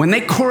 when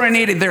they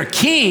coronated their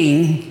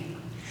king,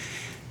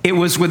 it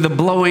was with the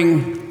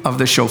blowing of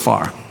the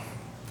shofar.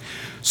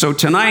 So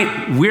tonight,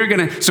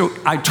 so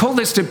I told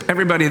this to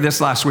everybody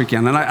this last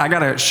weekend, and I got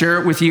to share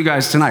it with you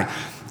guys tonight.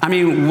 I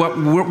mean, what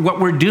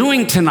we're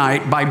doing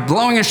tonight by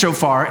blowing a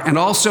shofar and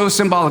also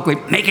symbolically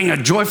making a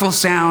joyful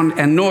sound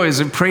and noise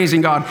of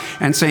praising God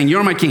and saying,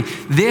 "You're my king."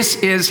 This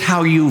is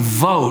how you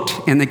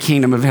vote in the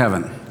kingdom of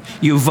heaven.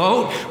 You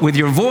vote with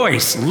your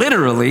voice,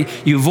 literally.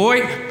 You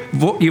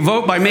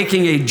vote by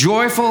making a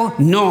joyful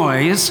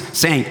noise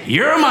saying,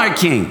 "You're my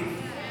king."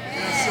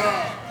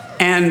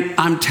 And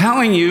I'm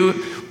telling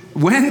you,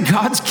 when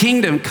God's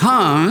kingdom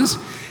comes,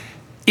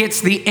 it's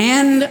the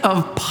end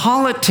of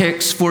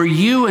politics for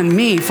you and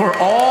me for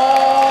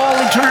all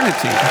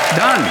eternity.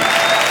 Done.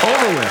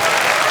 Over with.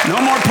 No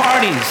more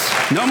parties.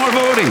 No more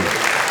voting.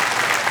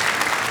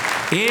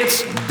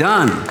 It's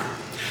done.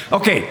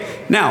 Okay,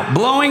 Now,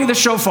 blowing the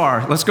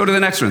shofar, let's go to the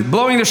next one.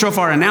 Blowing the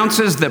shofar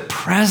announces the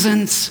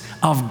presence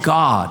of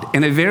God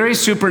in a very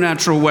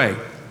supernatural way.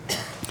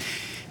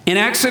 In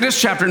Exodus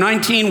chapter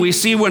 19, we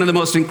see one of the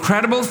most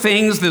incredible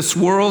things this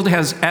world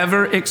has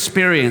ever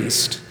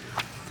experienced.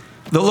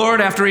 The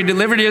Lord, after he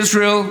delivered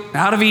Israel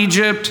out of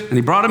Egypt, and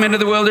he brought them into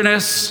the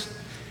wilderness,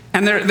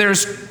 and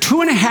there's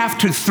 2.5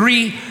 to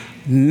 3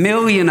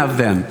 million of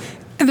them.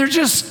 And they're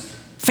just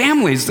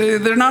families.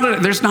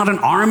 There's not an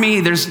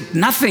army. There's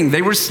nothing.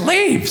 They were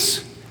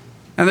slaves.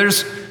 And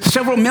there's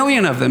several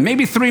million of them,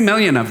 maybe 3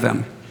 million of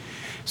them.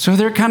 So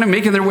they're kind of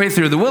making their way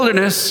through the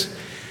wilderness.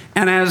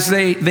 And as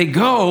they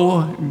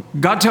go,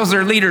 God tells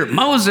their leader,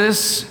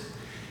 Moses,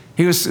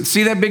 he goes,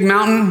 see that big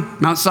mountain,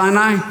 Mount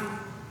Sinai?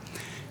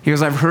 He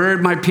goes, I've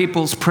heard my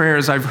people's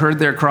prayers. I've heard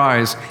their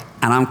cries,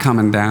 and I'm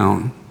coming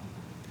down.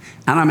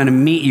 And I'm going to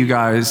meet you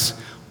guys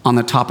on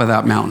the top of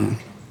that mountain.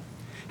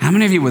 How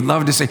many of you would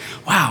love to say,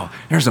 wow,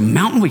 there's a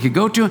mountain we could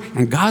go to,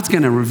 and God's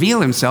going to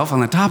reveal himself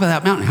on the top of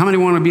that mountain? How many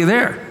want to be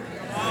there?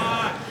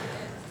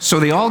 So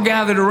they all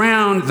gathered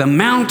around the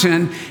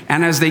mountain,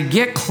 and as they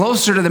get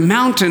closer to the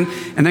mountain,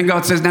 and then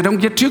God says, now don't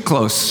get too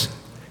close,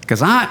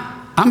 because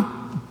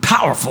I'm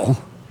powerful.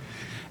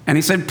 And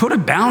he said, put a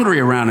boundary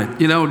around it.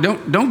 You know,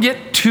 don't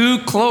get too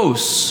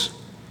close.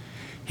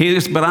 He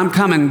goes, but I'm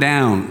coming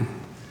down.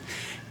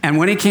 And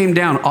when he came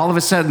down, all of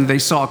a sudden they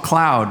saw a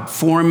cloud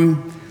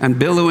form and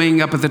billowing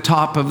up at the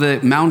top of the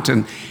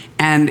mountain.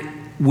 And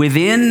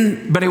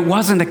but it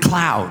wasn't a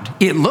cloud.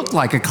 It looked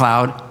like a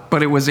cloud,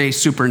 but it was a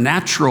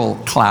supernatural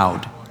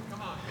cloud.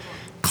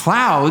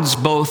 Clouds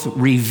both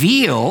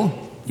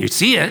reveal, you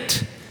see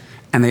it,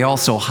 and they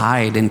also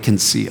hide and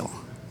conceal.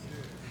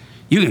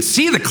 You can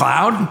see the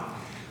cloud,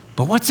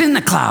 but what's in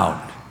the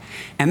cloud?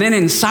 And then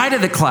inside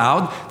of the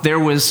cloud, there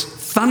was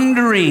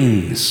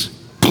thunderings.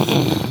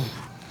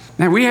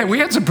 Now, we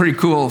had some pretty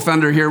cool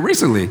thunder here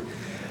recently.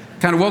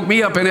 Kind of woke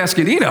me up in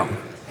Escondido.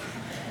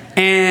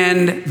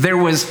 And there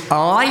was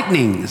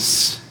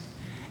lightnings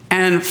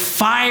and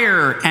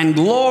fire and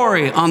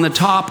glory on the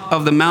top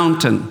of the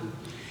mountain.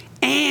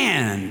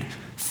 And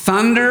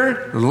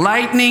thunder,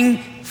 lightning,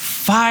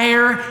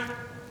 fire.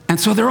 And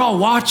so they're all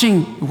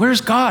watching.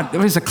 Where's God?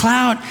 There's a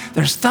cloud.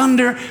 There's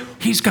thunder.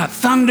 He's got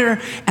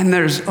thunder. And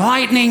there's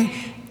lightning.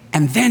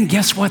 And then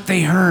guess what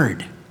they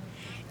heard?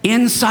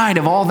 Inside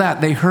of all that,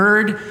 they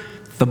heard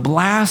the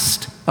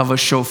blast of a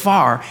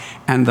shofar.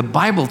 And the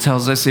Bible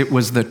tells us it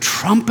was the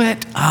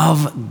trumpet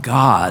of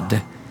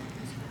God.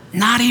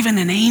 Not even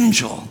an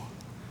angel.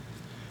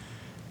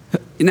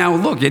 Now,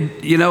 look,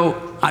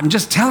 I'm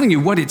just telling you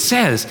what it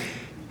says.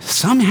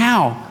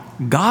 Somehow,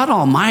 God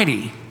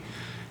Almighty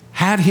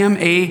had him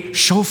a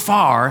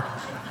shofar,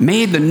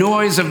 made the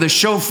noise of the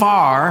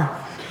shofar,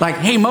 like,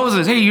 hey,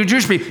 Moses, hey, you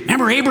Jewish people,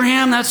 remember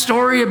Abraham, that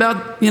story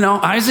about,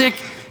 Isaac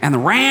and the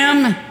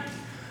ram?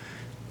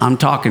 I'm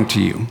talking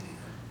to you.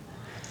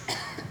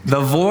 The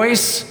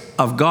voice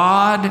of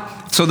God.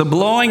 So the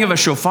blowing of a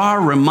shofar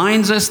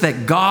reminds us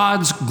that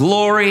God's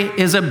glory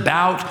is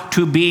about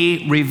to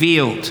be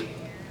revealed.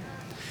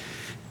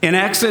 In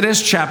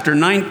Exodus chapter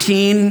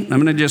 19, I'm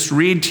going to just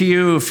read to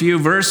you a few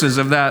verses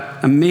of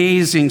that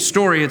amazing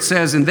story. It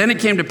says, and then it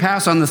came to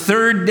pass on the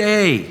third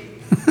day.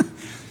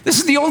 This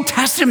is the Old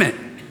Testament.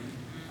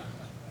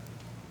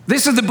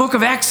 This is the book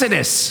of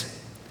Exodus.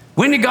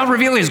 When did God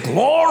reveal his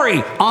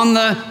glory? On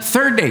the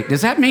third day.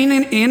 Does that mean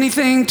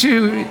anything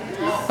to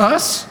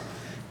us?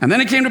 And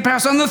then it came to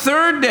pass on the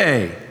third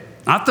day,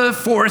 not the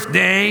fourth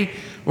day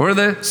or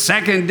the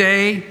second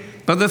day,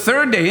 but the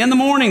third day in the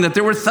morning, that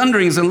there were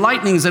thunderings and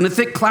lightnings and a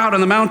thick cloud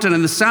on the mountain,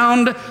 and the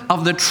sound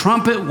of the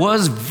trumpet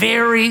was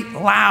very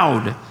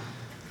loud,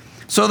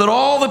 so that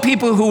all the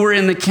people who were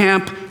in the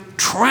camp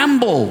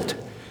trembled.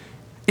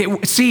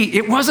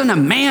 It wasn't a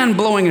man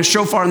blowing a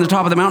shofar on the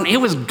top of the mountain.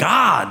 It was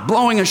God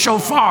blowing a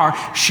shofar,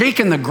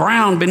 shaking the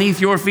ground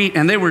beneath your feet,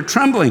 and they were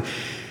trembling.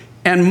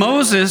 And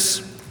Moses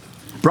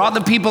brought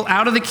the people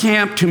out of the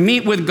camp to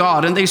meet with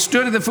God, and they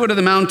stood at the foot of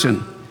the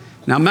mountain.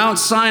 Now, Mount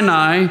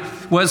Sinai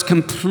was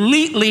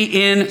completely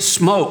in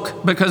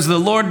smoke because the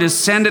Lord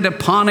descended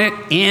upon it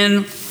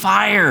in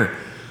fire.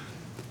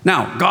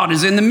 Now, God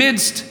is in the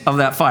midst of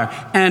that fire,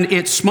 and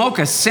its smoke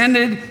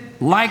ascended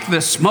like the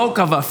smoke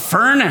of a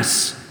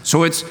furnace.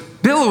 So it's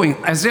billowing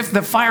as if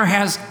the fire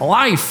has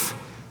life.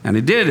 And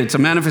it did. It's a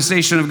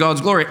manifestation of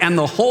God's glory. And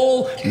the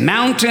whole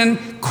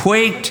mountain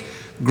quaked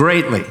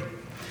greatly.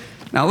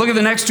 Now look at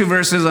the next two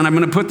verses, and I'm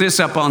going to put this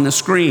up on the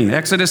screen.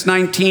 Exodus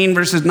 19,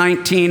 verses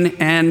 19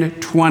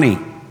 and 20.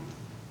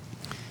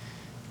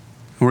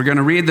 We're going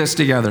to read this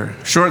together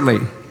shortly.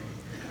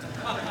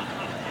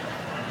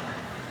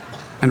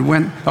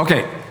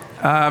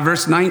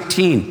 Verse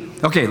 19.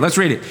 Okay, let's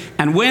read it.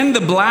 And when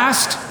the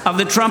blast of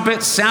the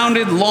trumpet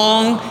sounded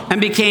long and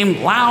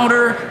became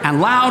louder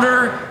and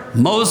louder,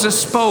 Moses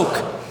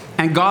spoke,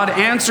 and God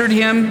answered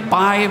him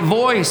by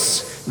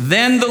voice.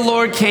 Then the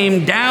Lord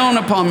came down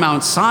upon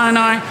Mount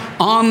Sinai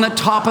on the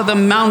top of the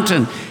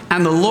mountain,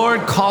 and the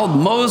Lord called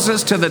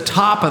Moses to the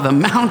top of the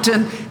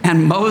mountain,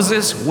 and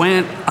Moses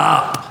went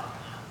up.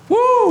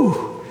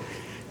 Woo!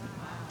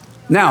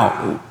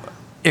 Now,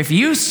 if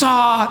you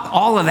saw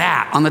all of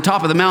that on the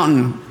top of the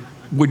mountain,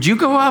 would you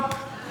go up?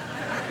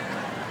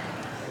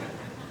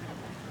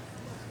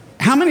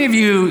 How many of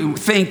you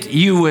think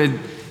you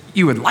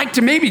would like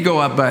to maybe go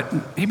up,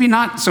 but maybe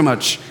not so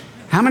much?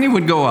 How many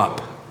would go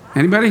up?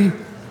 Anybody?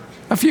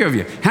 A few of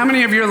you. How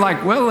many of you are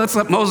like, well, let's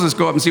let Moses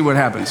go up and see what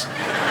happens?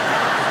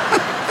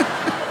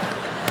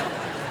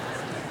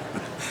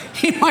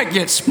 He might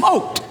get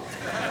smoked.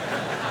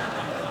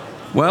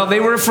 Well,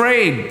 they were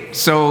afraid.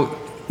 So,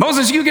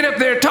 Moses, you get up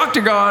there, talk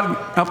to God,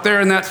 up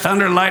there in that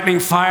thunder, lightning,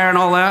 fire, and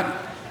all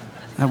that.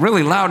 A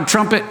really loud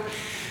trumpet.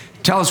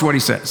 Tell us what he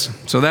says.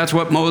 So that's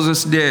what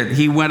Moses did.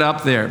 He went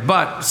up there.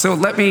 But, so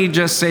let me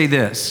just say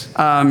this.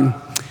 The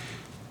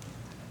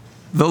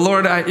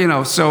Lord,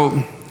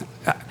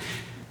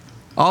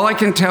 all I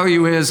can tell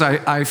you is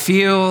I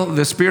feel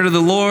the Spirit of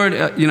the Lord,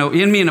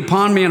 in me and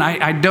upon me, and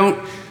I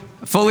don't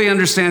fully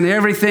understand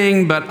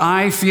everything, but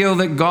I feel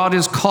that God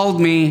has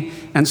called me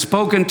and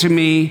spoken to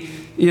me,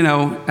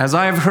 as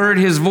I have heard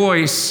his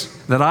voice,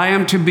 that I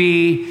am to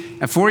be,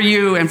 for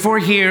you and for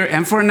here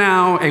and for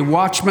now, a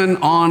watchman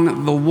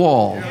on the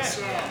wall.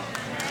 Yes,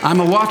 I'm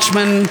a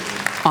watchman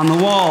on the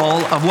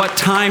wall of what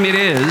time it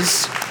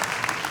is.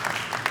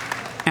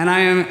 And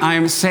I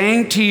am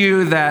saying to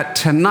you that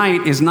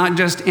tonight is not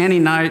just any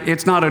night.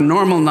 It's not a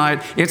normal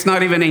night. It's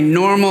not even a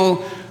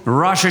normal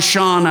Rosh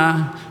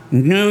Hashanah,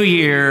 New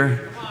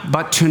Year.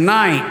 But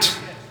tonight,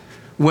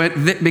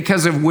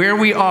 because of where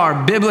we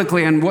are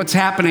biblically and what's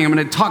happening, I'm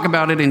going to talk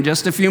about it in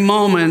just a few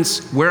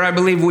moments, where I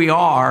believe we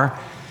are.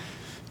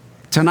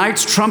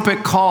 Tonight's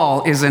trumpet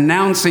call is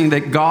announcing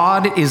that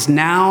God is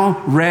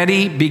now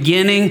ready,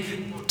 beginning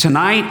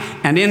tonight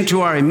and into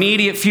our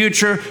immediate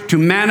future, to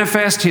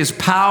manifest his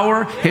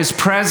power, his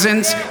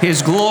presence,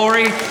 his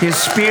glory, his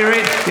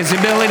spirit, his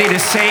ability to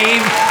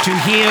save, to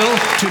heal,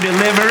 to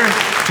deliver,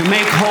 to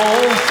make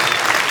whole,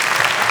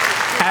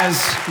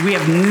 as we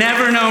have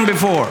never known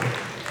before.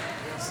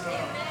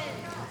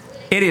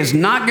 It is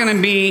not going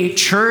to be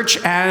church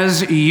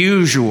as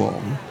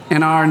usual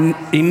in our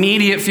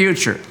immediate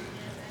future.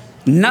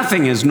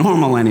 Nothing is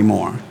normal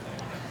anymore.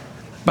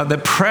 But the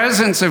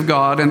presence of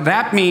God, and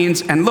that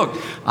means, and look,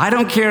 I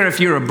don't care if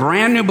you're a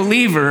brand new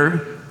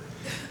believer,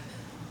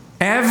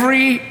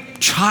 every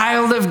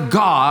child of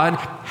God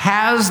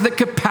has the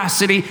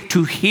capacity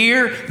to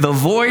hear the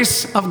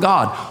voice of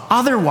God.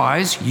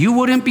 Otherwise, you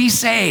wouldn't be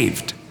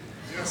saved.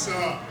 Yes,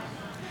 sir.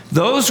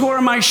 Those who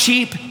are my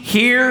sheep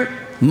hear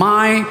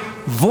my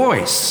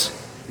voice.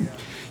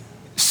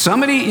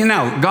 Somebody,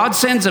 God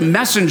sends a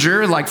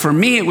messenger, like for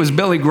me, it was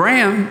Billy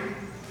Graham.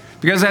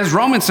 Because as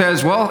Romans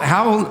says, well,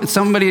 how will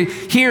somebody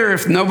hear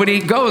if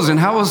nobody goes? And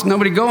how will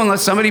nobody go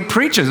unless somebody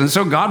preaches? And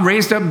so God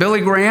raised up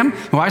Billy Graham,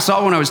 who I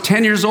saw when I was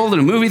 10 years old in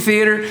a movie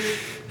theater.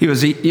 He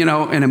was, in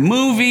a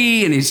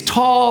movie, and he's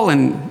tall,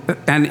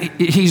 and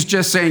he's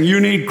just saying, you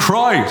need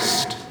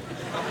Christ.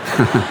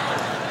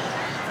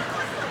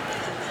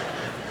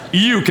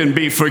 You can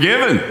be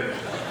forgiven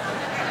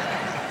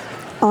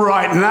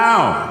right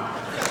now.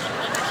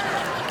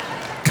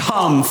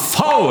 Come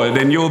forward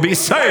and you'll be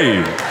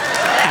saved.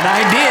 And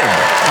I did.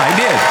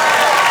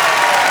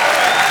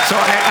 So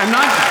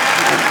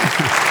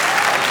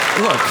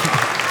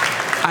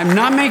I'm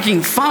not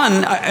making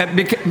fun.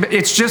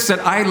 It's just that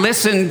I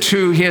listened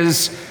to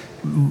his,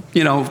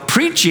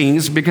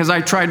 preachings because I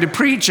tried to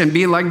preach and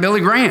be like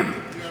Billy Graham.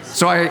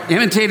 So I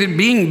imitated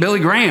being Billy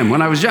Graham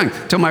when I was young,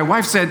 till my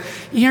wife said,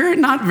 you're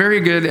not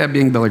very good at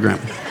being Billy Graham.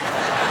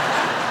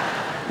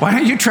 Why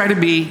don't you try to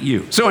be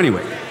you? So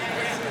anyway,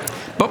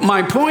 but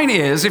my point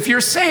is, if you're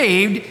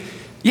saved,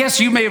 yes,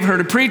 you may have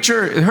heard a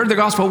preacher, heard the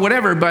gospel,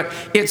 whatever, but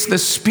it's the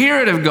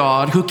Spirit of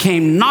God who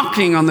came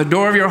knocking on the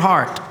door of your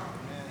heart.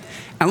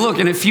 And look,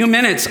 in a few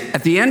minutes,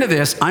 at the end of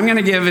this, I'm going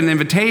to give an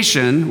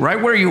invitation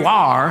right where you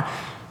are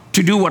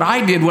to do what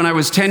I did when I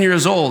was 10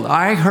 years old.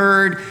 I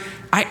heard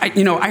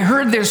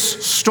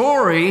this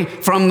story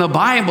from the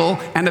Bible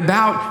and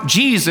about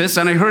Jesus,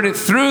 and I heard it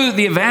through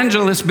the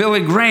evangelist Billy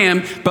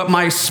Graham, but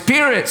my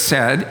spirit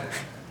said,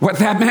 what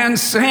that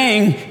man's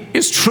saying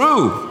is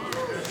true.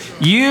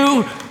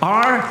 You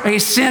are a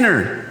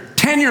sinner,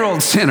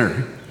 10-year-old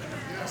sinner,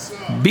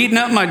 beating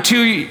up my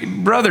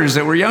two brothers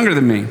that were younger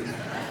than me.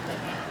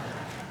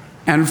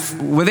 And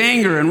with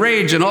anger and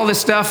rage and all this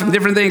stuff and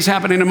different things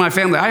happening in my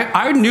family,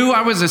 I knew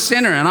I was a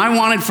sinner and I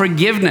wanted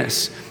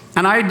forgiveness.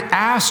 And I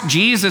asked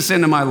Jesus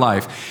into my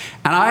life.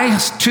 And I,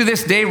 to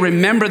this day,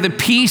 remember the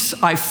peace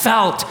I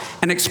felt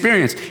and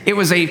experienced. It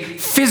was a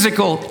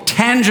physical,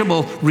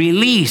 tangible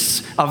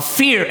release of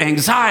fear,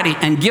 anxiety,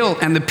 and guilt.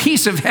 And the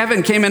peace of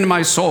heaven came into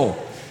my soul.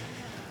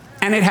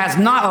 And it has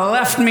not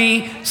left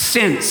me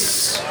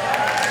since.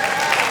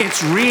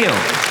 It's real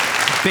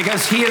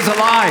because he is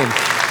alive.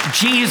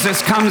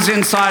 Jesus comes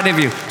inside of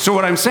you. So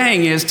what I'm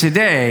saying is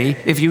today,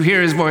 if you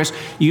hear his voice,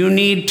 you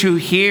need to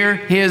hear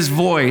his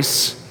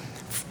voice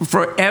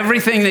for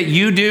everything that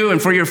you do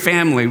and for your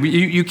family.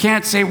 You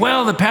can't say,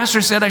 well, the pastor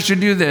said I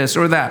should do this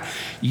or that.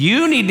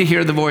 You need to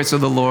hear the voice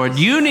of the Lord.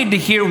 You need to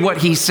hear what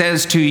he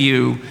says to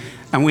you,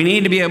 and we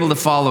need to be able to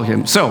follow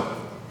him. So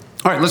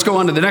All right, let's go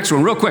on to the next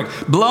one real quick.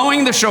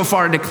 Blowing the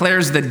shofar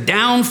declares the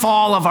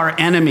downfall of our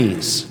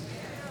enemies.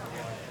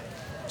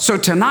 So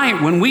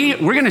tonight, when we're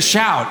going to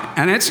shout,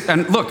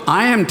 and look,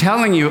 I am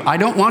telling you, I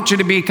don't want you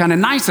to be kind of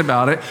nice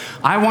about it.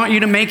 I want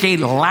you to make a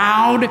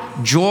loud,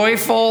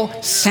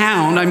 joyful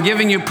sound. I'm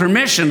giving you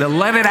permission to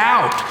let it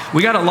out.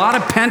 We got a lot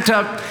of pent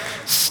up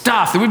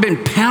stuff that we've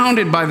been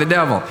pounded by the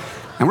devil.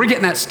 And we're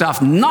getting that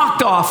stuff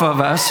knocked off of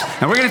us.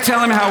 And we're going to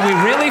tell him how we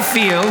really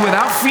feel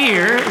without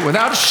fear,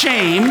 without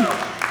shame.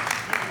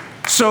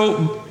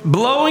 So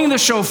blowing the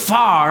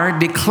shofar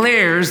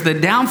declares the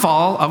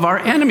downfall of our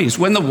enemies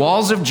when the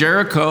walls of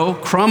Jericho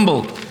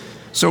crumbled.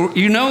 So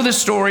you know the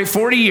story.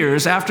 40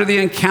 years after the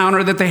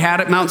encounter that they had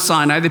at Mount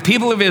Sinai, the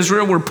people of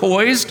Israel were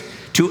poised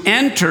to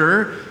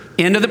enter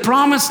into the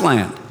promised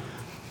land.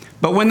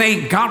 But when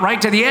they got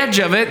right to the edge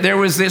of it, there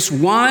was this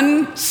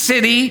one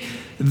city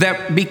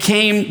that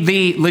became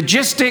the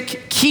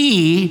logistic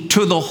key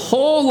to the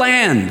whole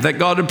land that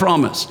God had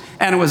promised.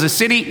 And it was a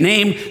city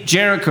named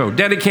Jericho,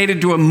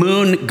 dedicated to a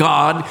moon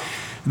god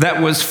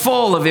that was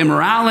full of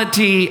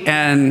immorality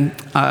and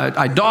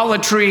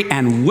idolatry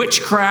and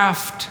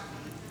witchcraft.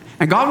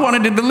 And God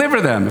wanted to deliver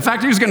them. In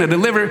fact, he was going to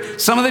deliver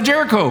some of the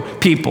Jericho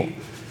people.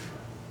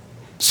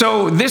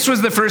 So this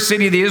was the first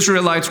city the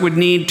Israelites would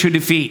need to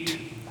defeat.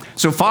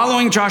 So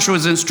following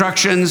Joshua's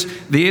instructions,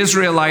 the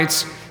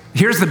Israelites,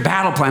 here's the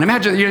battle plan.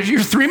 Imagine you're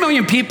 3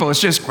 million people. It's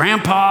just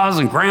grandpas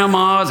and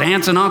grandmas,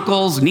 aunts and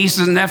uncles,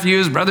 nieces and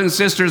nephews, brothers and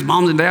sisters,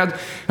 moms and dads.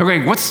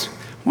 Okay, what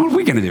are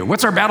we going to do?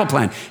 What's our battle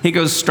plan? He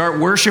goes, start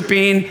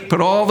worshiping,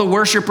 put all the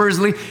worshipers,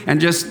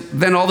 and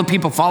then all the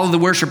people follow the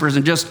worshipers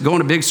and just go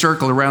in a big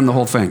circle around the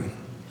whole thing.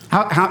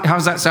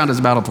 How's that sound as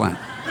a battle plan?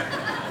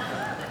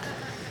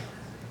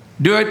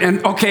 Do it,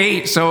 and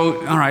okay,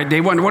 so, all right,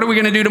 day one, what are we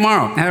going to do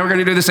tomorrow? And we're going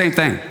to do the same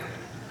thing.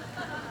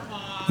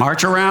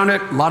 March around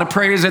it, a lot of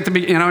praise at the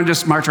beginning, and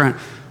just march around.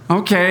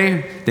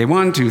 Okay, day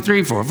 1, 2,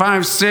 3, 4,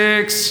 5,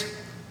 6.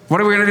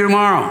 What are we going to do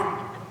tomorrow?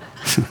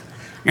 We're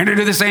going to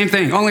do the same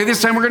thing, only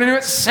this time we're going to do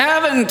it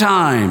 7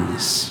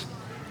 times.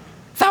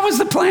 That was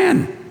the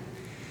plan.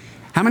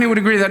 How many would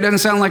agree that doesn't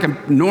sound like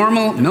a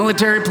normal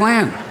military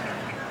plan?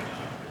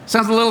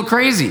 Sounds a little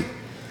crazy.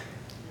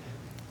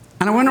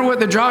 And I wonder what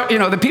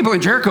the people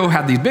in Jericho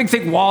had these big,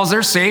 thick walls.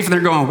 They're safe, and they're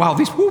going, wow,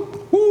 these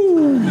whoop,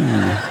 whoo.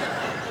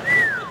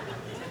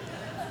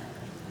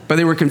 But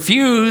they were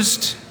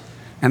confused,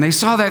 and they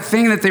saw that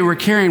thing that they were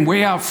carrying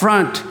way out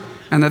front,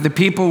 and that the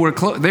people were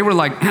they were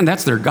like, man,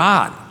 that's their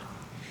God.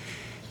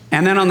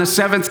 And then on the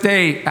 7th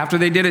day, after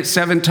they did it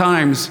 7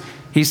 times,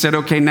 he said,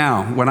 okay,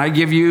 now, when I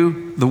give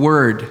you the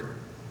word,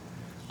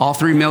 all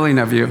 3 million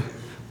of you,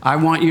 I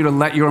want you to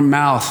let your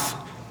mouth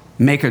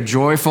make a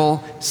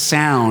joyful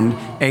sound,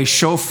 a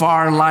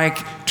shofar-like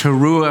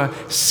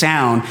teruah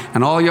sound.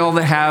 And all y'all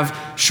that have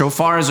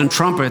shofars and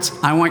trumpets,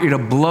 I want you to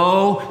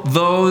blow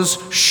those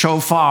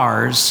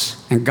shofars.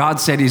 And God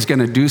said he's going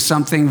to do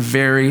something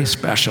very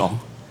special.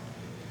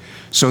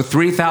 So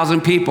 3,000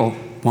 people,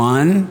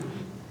 1,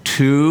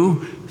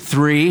 2,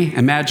 3,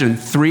 imagine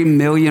 3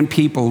 million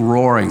people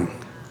roaring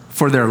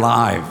for their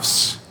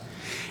lives.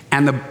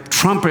 And the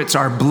trumpets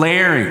are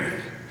blaring.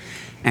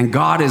 And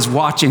God is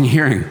watching,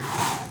 hearing,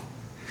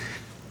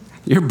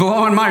 you're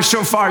blowing my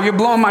shofar, you're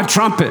blowing my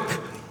trumpet.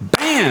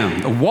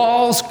 Bam, the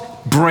walls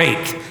break.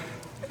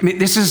 I mean,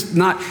 this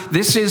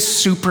is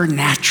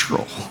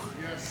supernatural.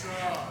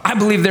 I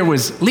believe there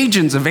was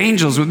legions of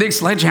angels with big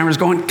sledgehammers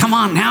going, come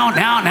on,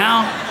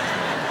 now.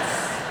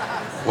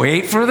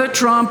 Wait for the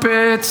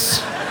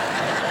trumpets.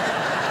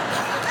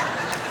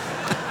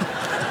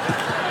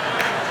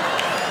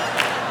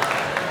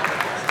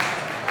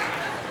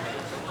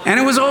 And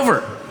it was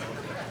over.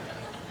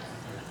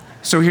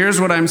 So here's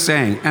what I'm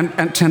saying.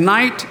 And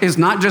tonight is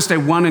not just a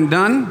one and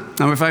done.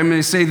 Now, if I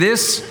may say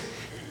this,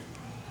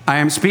 I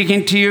am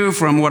speaking to you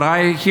from what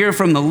I hear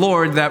from the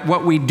Lord, that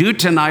what we do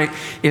tonight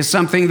is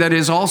something that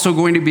is also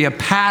going to be a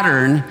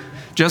pattern,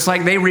 just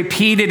like they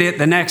repeated it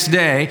the next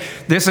day.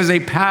 This is a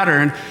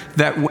pattern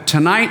that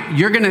tonight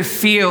you're going to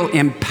feel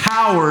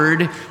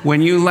empowered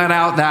when you let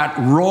out that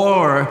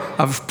roar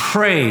of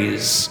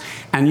praise.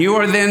 And you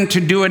are then to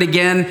do it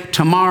again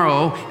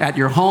tomorrow at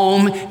your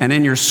home and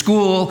in your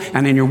school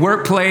and in your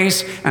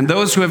workplace. And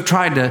those who have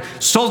tried to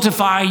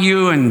stultify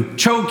you and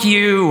choke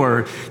you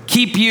or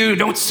keep you,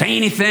 don't say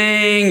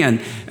anything.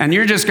 And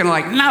you're just going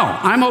to no,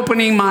 I'm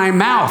opening my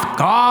mouth.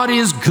 God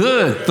is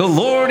good. The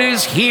Lord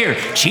is here.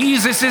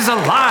 Jesus is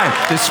alive.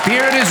 The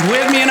Spirit is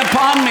with me and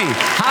upon me.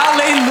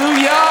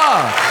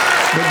 Hallelujah.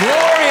 The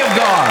glory of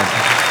God.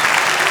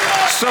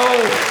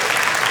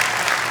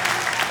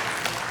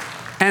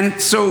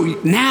 And so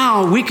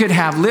now we could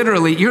have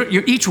literally,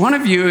 each one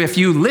of you, if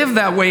you live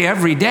that way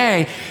every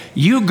day,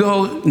 you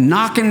go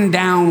knocking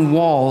down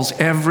walls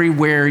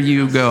everywhere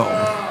you go.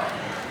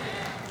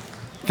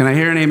 Can I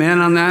hear an amen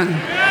on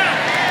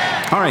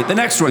that? All right, the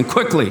next one,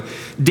 quickly.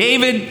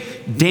 David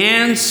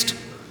danced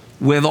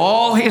with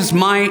all his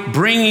might,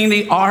 bringing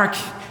the ark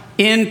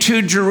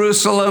into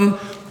Jerusalem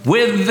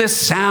with the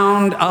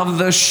sound of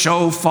the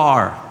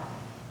shofar.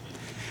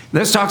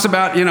 This talks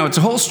about, it's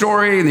a whole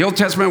story in the Old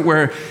Testament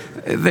where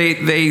they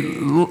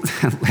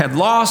had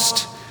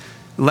lost,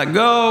 let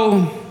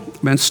go,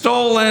 been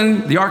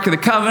stolen, the Ark of the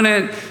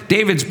Covenant.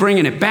 David's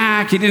bringing it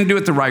back. He didn't do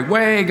it the right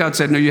way. God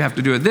said, no, you have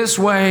to do it this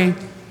way.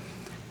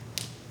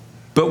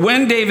 But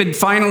when David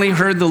finally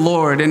heard the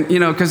Lord, and,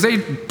 because they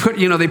put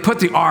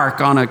the Ark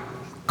on a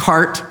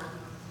cart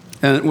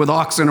with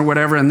oxen or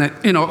whatever, and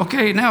that,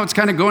 okay, now it's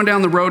kind of going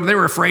down the road. They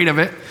were afraid of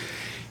it.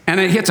 And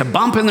it hits a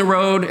bump in the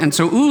road. And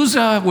so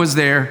Uzzah was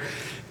there.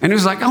 And he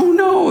was like, oh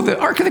no, the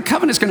Ark of the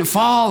Covenant is going to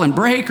fall and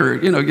break or,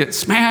 get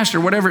smashed or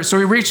whatever. So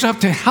he reached up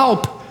to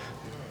help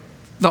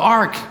the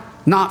Ark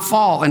not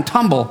fall and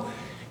tumble.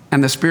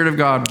 And the Spirit of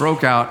God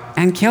broke out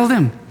and killed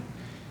him.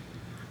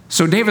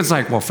 So David's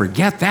like, well,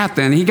 forget that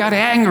then. He got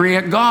angry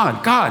at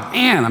God. God,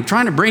 man, I'm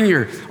trying to bring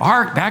your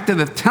Ark back to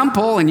the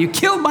temple, and you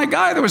killed my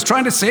guy that was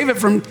trying to save it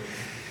from...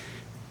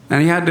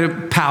 And he had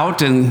to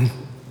pout and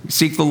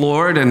seek the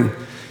Lord. And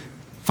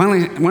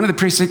finally, one of the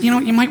priests said,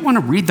 you might want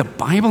to read the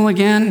Bible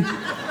again,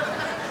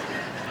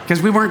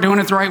 because we weren't doing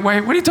it the right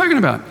way. What are you talking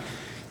about?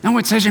 No,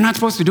 it says you're not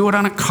supposed to do it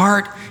on a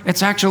cart.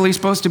 It's actually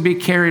supposed to be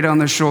carried on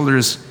the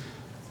shoulders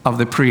of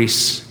the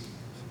priests.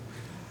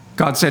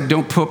 God said,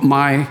 don't put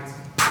my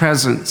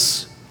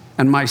presence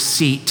and my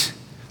seat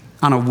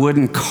on a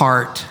wooden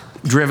cart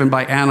driven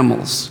by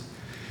animals.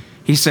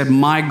 He said,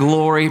 my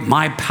glory,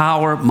 my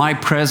power, my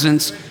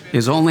presence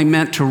is only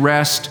meant to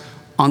rest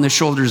on the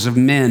shoulders of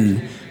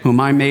men whom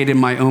I made in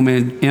my own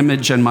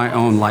image and my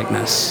own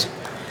likeness.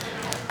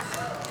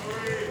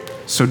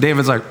 So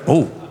David's like,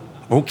 oh,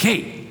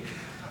 okay.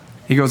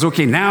 He goes,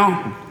 okay,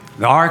 now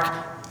the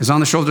Ark is on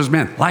the shoulders of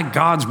men, like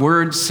God's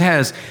word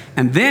says.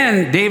 And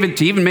then David,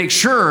 to even make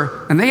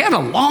sure, and they had a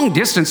long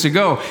distance to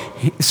go.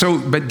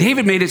 But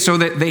David made it so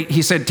that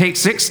he said, take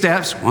 6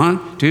 steps.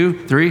 1,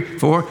 2, 3,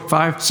 4,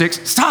 5,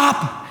 6.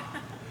 Stop.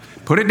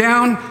 Put it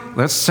down.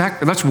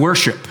 Let's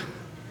worship.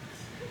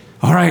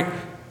 All right.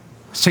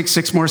 Let's take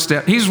 6 more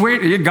steps. He's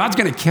waiting. God's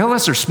going to kill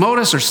us or smote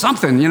us or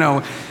something,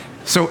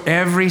 So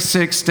every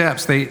 6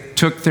 steps, they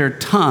took their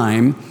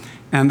time,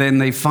 and then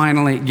they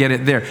finally get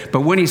it there.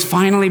 But when he's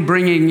finally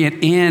bringing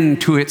it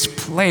into its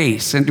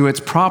place, into its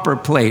proper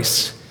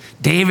place,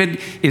 David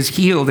is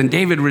healed and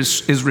David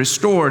is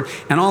restored.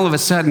 And all of a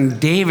sudden,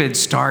 David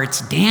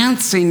starts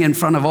dancing in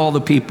front of all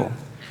the people.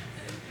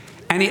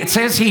 And it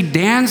says he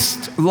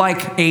danced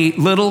like a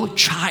little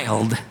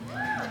child.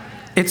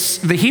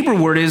 The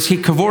Hebrew word is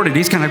he cavorted.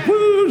 He's kind of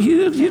woo.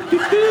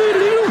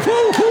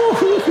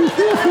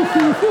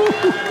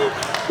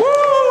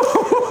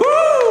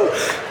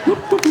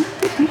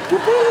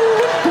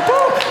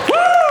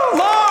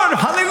 Lord,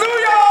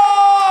 hallelujah!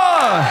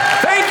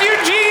 Thank you,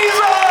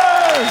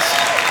 Jesus!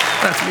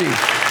 That's me.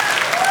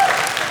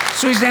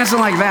 So he's dancing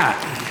like that.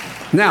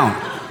 Now,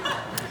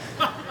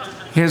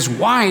 his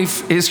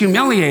wife is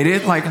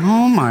humiliated, like,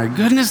 oh my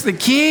goodness, the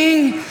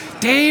king,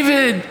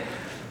 David,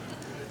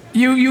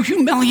 you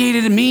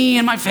humiliated me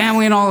and my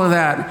family and all of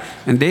that.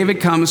 And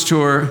David comes to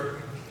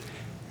her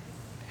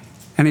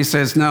and he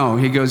says, no.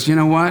 He goes, you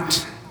know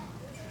what?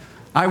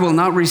 I will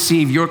not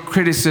receive your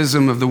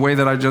criticism of the way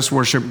that I just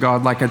worshiped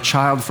God like a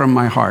child from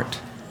my heart.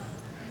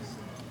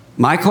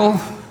 Michal,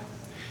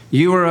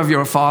 you are of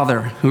your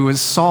father, who is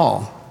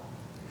Saul.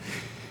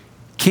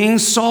 King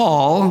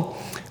Saul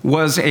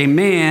was a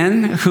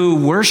man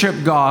who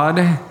worshiped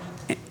God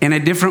in a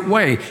different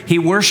way. He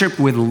worshiped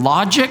with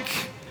logic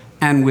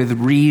and with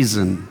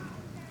reason.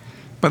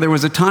 But there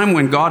was a time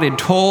when God had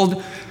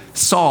told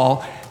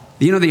Saul,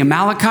 the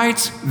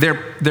Amalekites,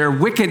 their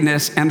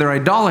wickedness and their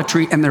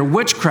idolatry and their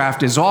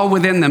witchcraft is all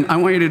within them. I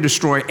want you to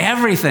destroy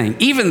everything,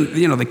 even,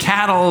 the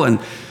cattle. And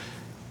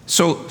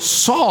so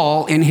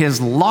Saul, in his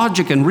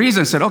logic and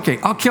reason, said, okay,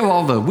 I'll kill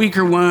all the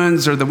weaker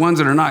ones or the ones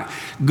that are not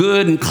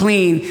good and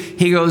clean.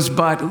 He goes,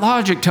 but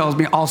logic tells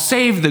me I'll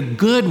save the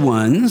good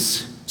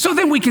ones so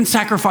then we can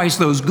sacrifice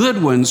those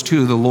good ones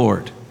to the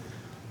Lord.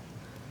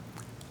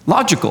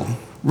 Logical,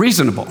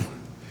 reasonable.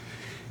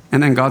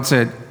 And then God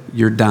said,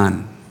 you're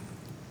done.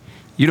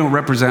 You don't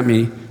represent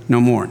me no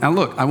more. Now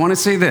look, I want to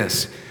say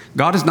this.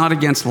 God is not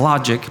against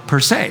logic per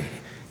se,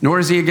 nor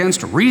is he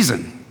against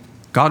reason.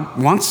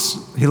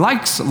 He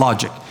likes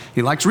logic.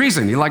 He likes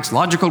reason. He likes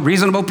logical,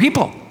 reasonable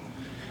people.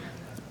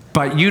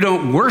 But you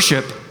don't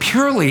worship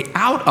purely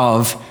out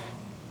of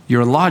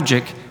your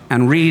logic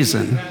and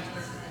reason.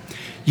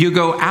 You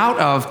go out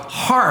of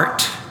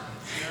heart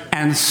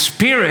and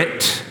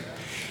spirit.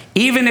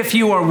 Even if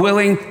you are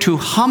willing to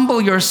humble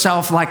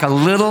yourself like a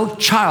little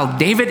child.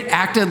 David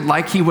acted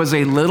like he was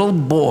a little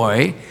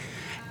boy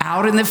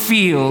out in the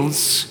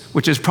fields,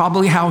 which is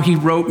probably how he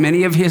wrote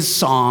many of his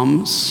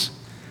psalms.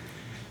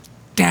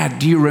 Dad,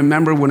 do you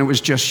remember when it was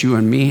just you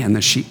and me and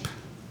the sheep?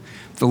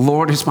 The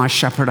Lord is my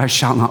shepherd, I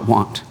shall not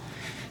want.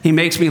 He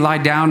makes me lie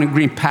down in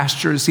green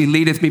pastures. He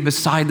leadeth me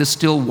beside the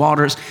still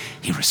waters.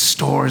 He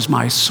restores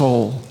my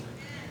soul.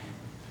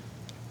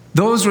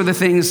 Those were the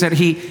things that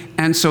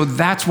and so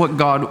that's what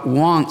God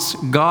wants.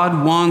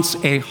 God wants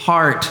a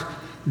heart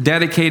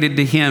dedicated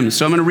to him.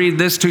 So I'm going to read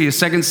this to you.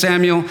 2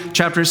 Samuel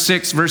chapter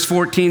 6, verse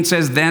 14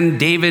 says, "Then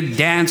David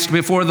danced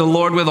before the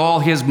Lord with all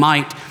his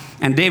might.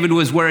 And David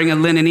was wearing a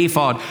linen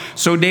ephod.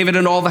 So David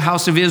and all the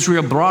house of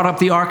Israel brought up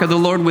the ark of the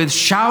Lord with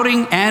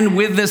shouting and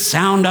with the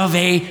sound of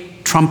a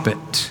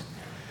trumpet."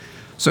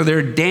 So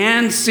they're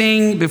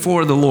dancing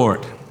before the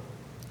Lord.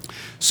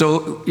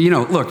 So,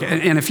 look,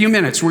 in a few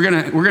minutes, we're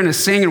gonna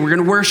sing and we're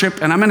gonna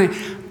worship, and I'm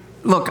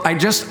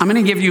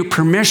gonna give you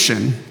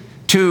permission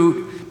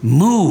to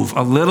move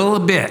a little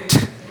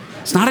bit.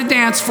 It's not a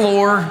dance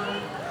floor,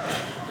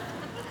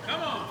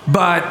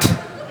 but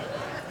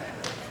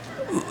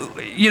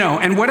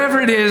and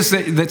whatever it is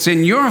that's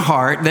in your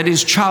heart that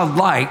is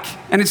childlike,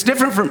 and it's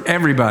different from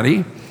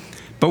everybody.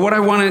 But what I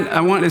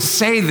want to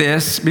say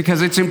this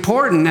because it's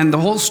important, and the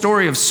whole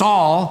story of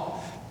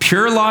Saul,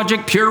 pure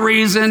logic, pure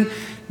reason,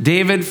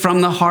 David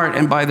from the heart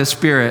and by the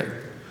Spirit.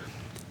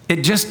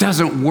 It just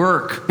doesn't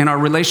work in our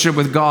relationship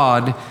with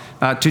God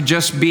to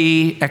just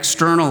be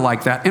external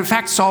like that. In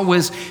fact,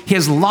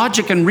 his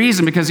logic and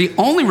reason, because he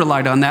only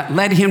relied on that,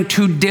 led him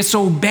to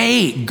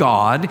disobey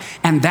God,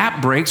 and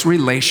that breaks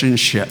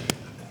relationship.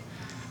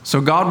 So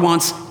God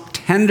wants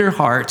tender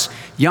hearts,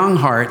 young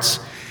hearts,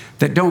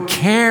 that don't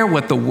care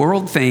what the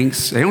world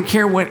thinks. They don't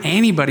care what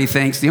anybody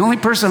thinks. The only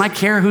person I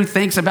care who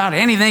thinks about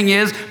anything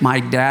is my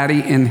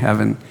daddy in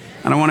heaven.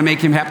 And I want to make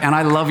him happy. And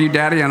I love you,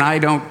 Daddy, and I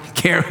don't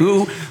care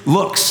who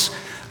looks.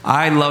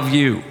 I love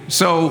you.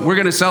 So we're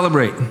going to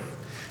celebrate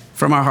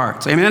from our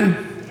hearts. Amen?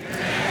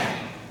 Amen?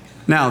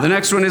 Now, the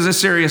next one is a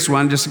serious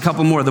one, just a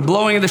couple more. The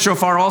blowing of the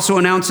shofar also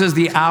announces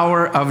the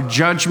hour of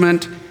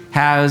judgment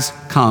has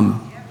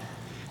come.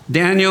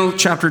 Daniel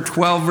chapter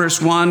 12,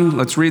 verse 1.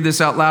 Let's read this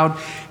out loud.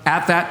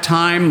 "At that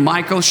time,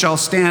 Michael shall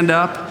stand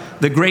up,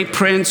 the great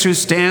prince who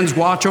stands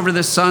watch over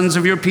the sons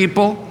of your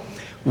people.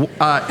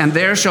 And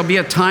there shall be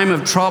a time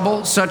of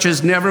trouble, such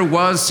as never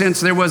was since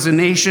there was a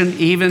nation,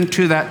 even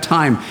to that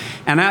time.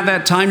 And at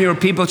that time your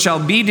people shall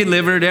be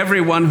delivered,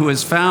 everyone who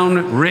is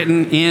found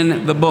written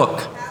in the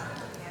book."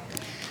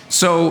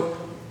 So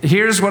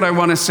here's what I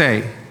want to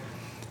say.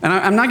 And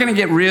I'm not going to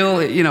get real,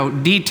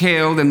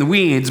 detailed in the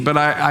weeds, but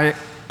I,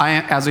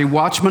 as a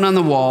watchman on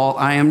the wall,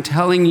 I am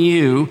telling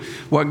you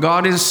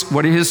what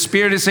his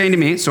Spirit is saying to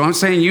me. So I'm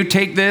saying you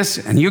take this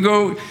and you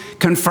go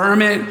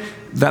confirm it,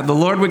 that the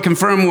Lord would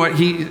confirm what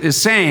he is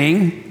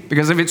saying,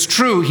 because if it's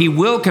true, he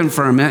will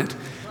confirm it.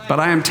 But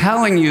I am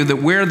telling you that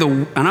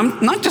and I'm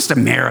not just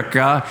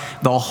America,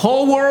 the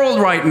whole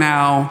world right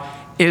now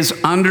is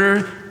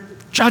under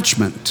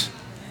judgment.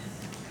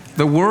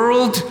 The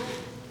world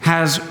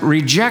has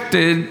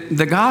rejected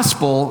the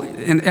gospel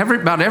in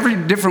about every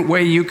different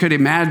way you could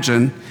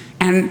imagine,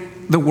 and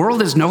the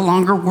world is no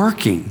longer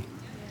working.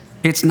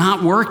 It's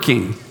not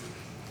working.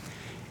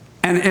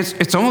 And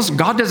it's almost,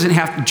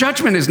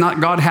 judgment is not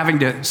God having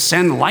to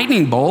send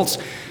lightning bolts.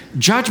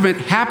 Judgment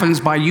happens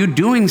by you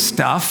doing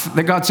stuff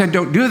that God said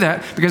don't do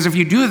that, because if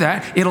you do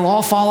that, it'll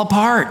all fall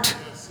apart.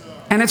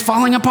 And it's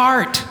falling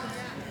apart.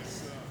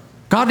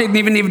 God didn't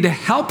even need to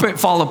help it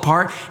fall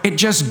apart. It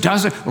just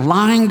doesn't.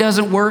 Lying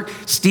doesn't work.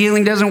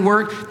 Stealing doesn't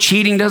work.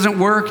 Cheating doesn't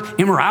work.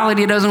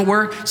 Immorality doesn't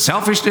work.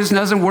 Selfishness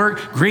doesn't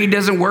work. Greed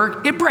doesn't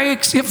work. It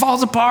breaks. It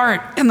falls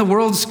apart. And the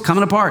world's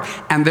coming apart.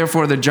 And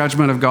therefore the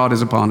judgment of God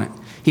is upon it.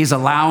 He's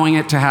allowing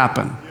it to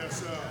happen.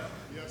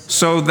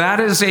 So that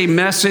is a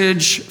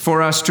message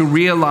for us to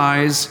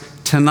realize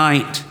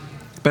tonight.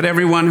 But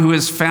everyone who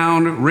is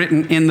found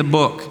written in the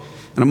book.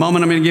 In a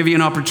moment, I'm going to give you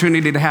an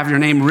opportunity to have your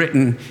name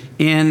written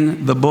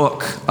in the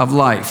book of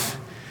life.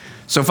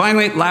 So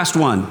finally, last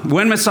one.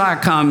 When Messiah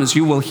comes,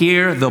 you will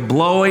hear the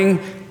blowing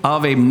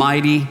of a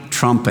mighty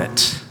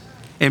trumpet.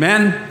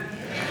 Amen?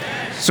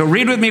 Amen. So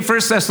read with me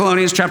 1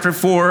 Thessalonians chapter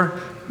 4,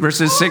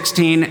 verses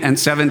 16 and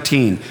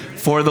 17.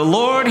 "For the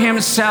Lord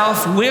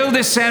himself will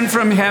descend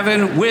from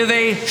heaven with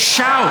a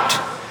shout,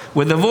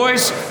 with the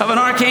voice of an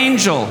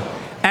archangel,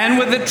 and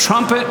with the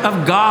trumpet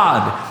of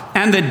God.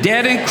 And the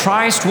dead in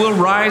Christ will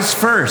rise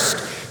first.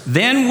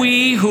 Then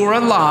we who are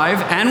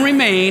alive and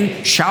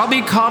remain shall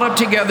be caught up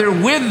together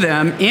with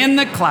them in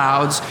the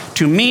clouds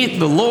to meet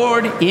the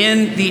Lord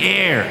in the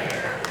air."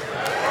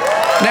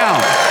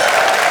 Now,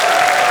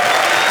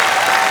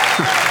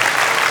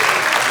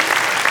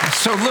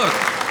 so look,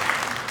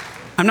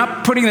 I'm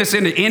not putting this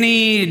into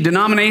any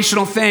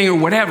denominational thing or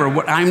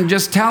whatever. I'm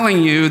just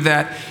telling you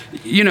that,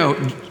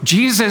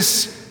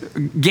 Jesus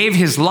gave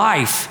his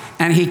life,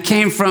 and he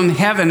came from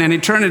heaven and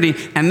eternity,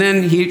 and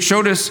then he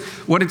showed us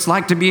what it's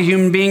like to be a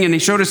human being, and he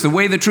showed us the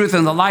way, the truth,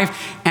 and the life,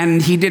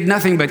 and he did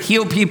nothing but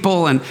heal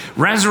people and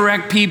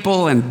resurrect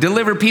people and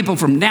deliver people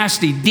from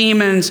nasty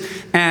demons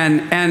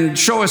and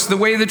show us the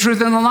way, the truth,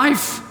 and the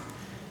life.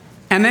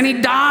 And then he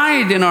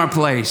died in our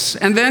place,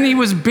 and then he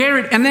was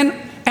buried, and then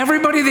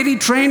everybody that he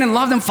trained and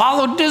loved and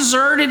followed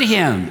deserted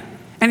him.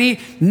 And he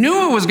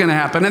knew it was going to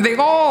happen, and they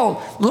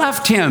all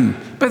left him,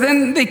 but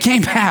then they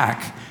came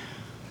back.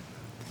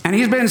 And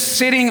he's been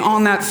sitting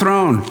on that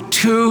throne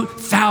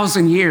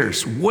 2,000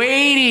 years,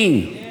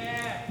 waiting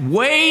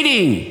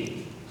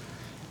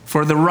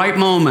for the right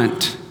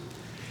moment.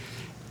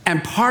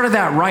 And part of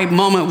that right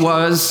moment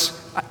was,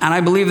 and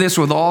I believe this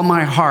with all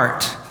my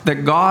heart,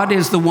 that God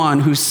is the one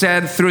who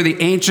said through the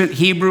ancient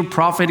Hebrew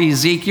prophet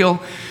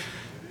Ezekiel,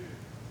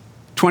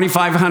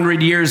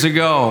 2,500 years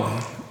ago,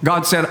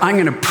 God said, I'm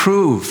going to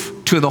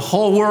prove to the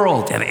whole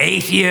world, to the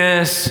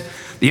atheists,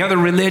 the other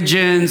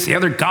religions, the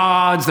other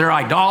gods, their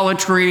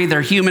idolatry,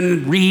 their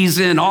human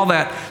reason, all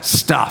that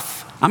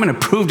stuff. I'm going to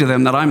prove to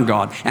them that I'm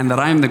God and that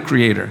I'm the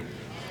creator.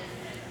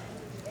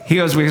 He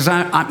goes, because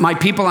my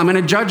people, I'm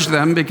going to judge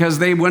them because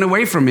they went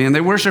away from me and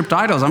they worshiped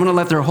idols. I'm going to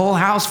let their whole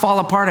house fall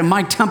apart and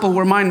my temple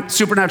where my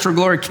supernatural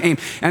glory came,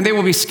 and they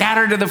will be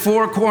scattered to the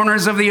four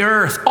corners of the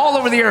earth, all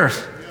over the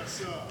earth.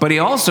 But he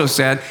also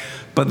said,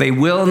 but they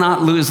will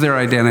not lose their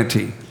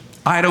identity.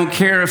 I don't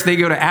care if they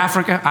go to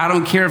Africa. I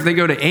don't care if they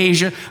go to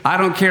Asia. I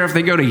don't care if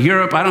they go to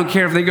Europe. I don't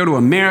care if they go to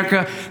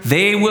America.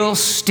 They will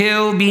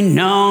still be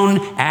known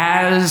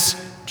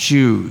as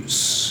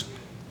Jews.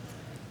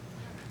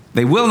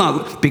 They will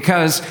not,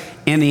 because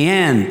in the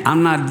end,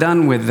 I'm not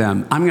done with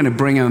them. I'm going to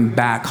bring them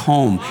back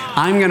home.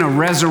 I'm going to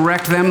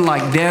resurrect them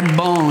like dead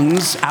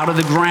bones out of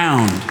the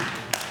ground.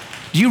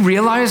 Do you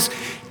realize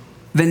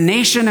the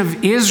nation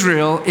of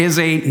Israel is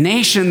a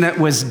nation that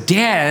was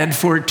dead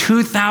for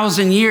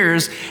 2,000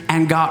 years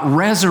and got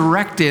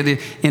resurrected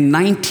in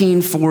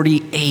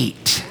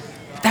 1948?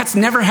 That's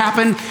never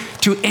happened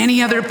to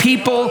any other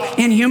people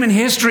in human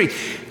history.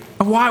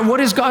 Why? What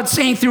is God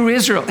saying through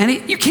Israel?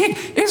 And you can't,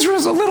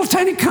 Israel's a little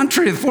tiny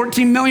country with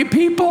 14 million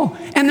people,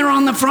 and they're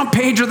on the front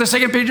page or the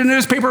second page of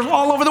newspapers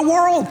all over the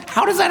world.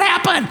 How does that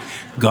happen?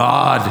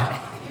 God.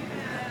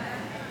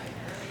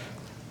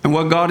 And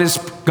what God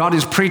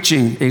is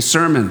preaching a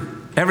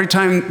sermon. Every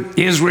time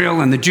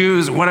Israel and the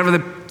Jews, whatever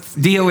the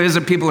deal is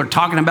that people are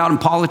talking about in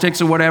politics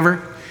or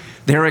whatever,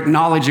 they're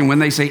acknowledging when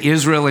they say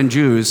Israel and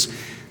Jews,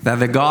 that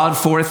the God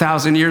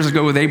 4,000 years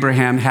ago with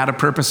Abraham had a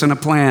purpose and a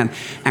plan,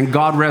 and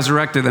God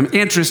resurrected them.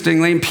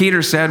 Interestingly,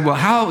 Peter said,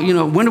 well,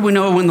 when do we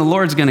know when the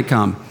Lord's going to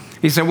come?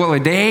 He said, well, a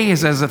day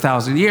is as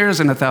 1,000 years,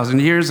 and 1,000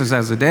 years is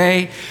as a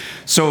day.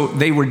 So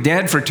they were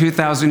dead for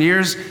 2,000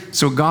 years.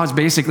 So God's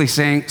basically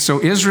saying,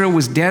 so Israel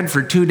was dead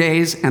for 2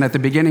 days, and at the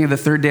beginning of the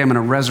third day, I'm going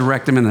to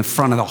resurrect them in the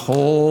front of the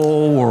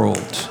whole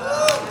world.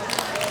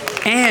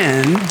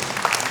 And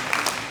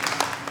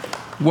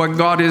what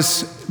God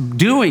is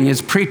doing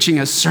is preaching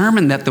a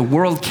sermon that the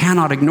world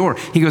cannot ignore.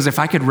 He goes, if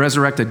I could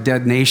resurrect a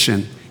dead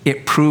nation,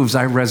 it proves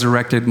I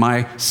resurrected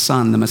my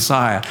son, the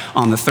Messiah,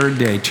 on the third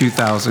day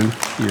 2,000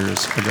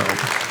 years ago.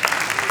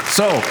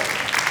 So,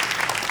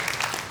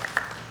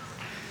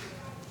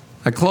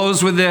 I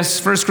close with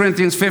this, 1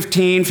 Corinthians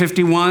 15,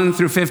 51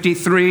 through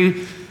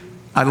 53.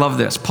 I love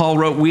this. Paul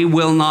wrote, we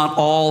will not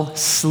all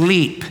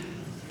sleep.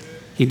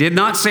 He did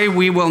not say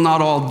we will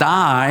not all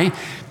die,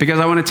 because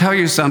I want to tell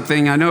you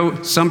something. I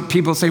know some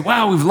people say,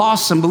 wow, we've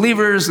lost some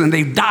believers and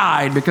they've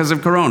died because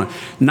of Corona.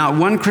 Not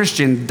one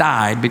Christian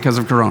died because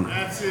of Corona.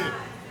 That's it.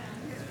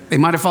 They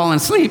might have fallen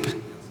asleep.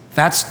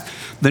 That's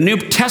the New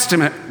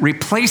Testament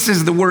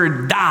replaces the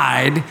word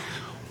died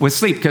with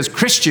sleep, because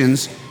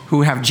Christians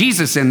who have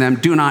Jesus in them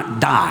do not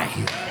die.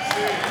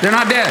 They're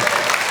not dead.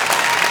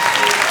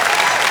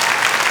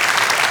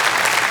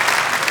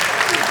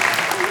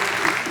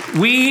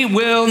 We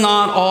will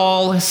not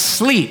all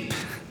sleep.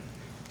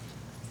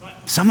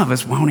 Some of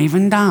us won't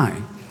even die.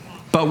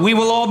 But we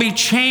will all be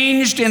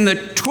changed in the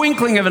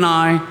twinkling of an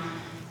eye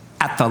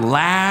at the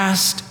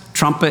last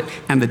trumpet,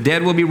 and the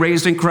dead will be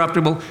raised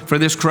incorruptible, for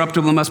this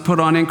corruptible must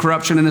put on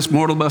incorruption, and this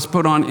mortal must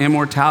put on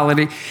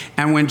immortality.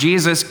 And when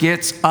Jesus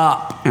gets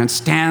up and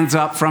stands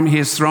up from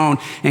his throne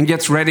and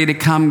gets ready to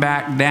come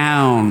back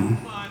down,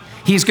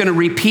 he's going to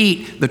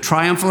repeat the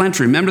triumphal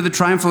entry. Remember the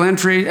triumphal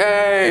entry?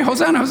 Hey,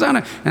 Hosanna,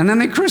 Hosanna. And then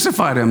they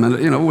crucified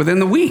him, within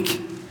the week.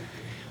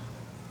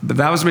 But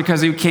that was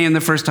because he came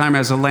the first time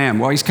as a lamb.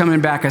 Well, he's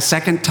coming back a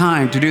second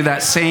time to do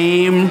that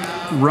same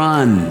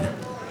run.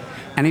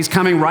 And he's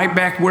coming right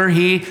back where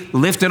he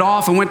lifted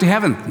off and went to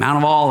heaven. Mount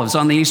of Olives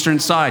on the eastern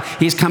side.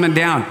 He's coming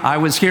down. I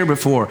was here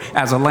before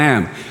as a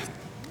lamb.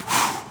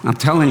 I'm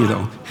telling you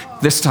though,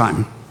 this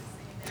time,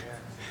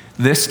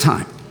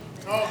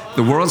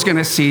 the world's going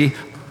to see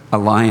a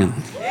lion.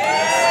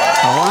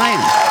 A lion.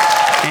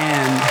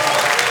 And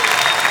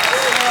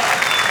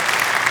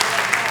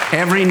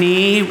every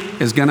knee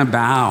is going to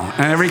bow,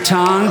 and every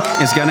tongue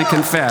is going to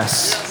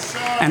confess.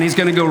 And he's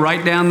going to go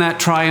right down that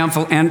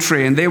triumphal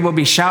entry, and they will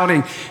be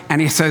shouting. And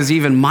he says,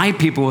 even my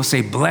people will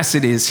say,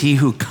 blessed is he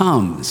who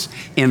comes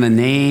in the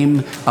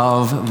name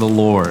of the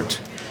Lord.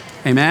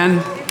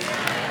 Amen?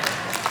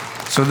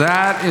 So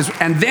that is,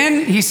 and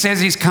then he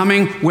says he's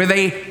coming with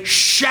a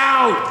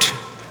shout.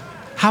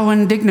 How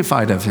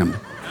undignified of him.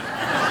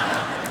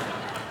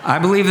 I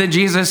believe that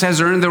Jesus has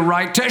earned the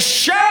right to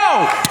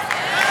shout.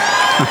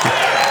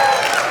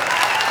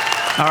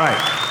 All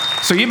right.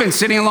 So you've been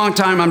sitting a long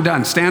time. I'm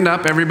done. Stand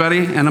up, everybody,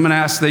 and I'm going to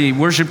ask the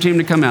worship team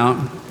to come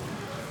out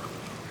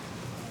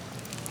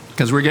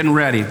because we're getting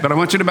ready. But I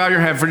want you to bow your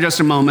head for just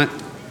a moment.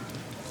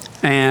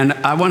 And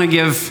I want to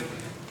give,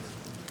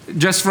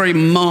 just for a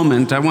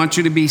moment, I want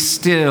you to be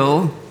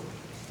still,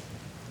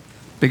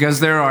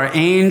 because there are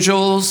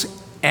angels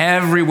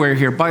everywhere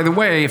here. By the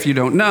way, if you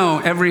don't know,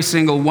 every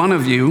single one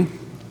of you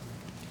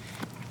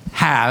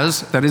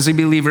has, that is a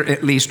believer,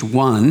 at least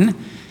one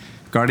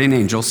guardian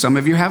angel. Some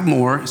of you have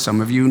more,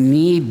 some of you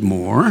need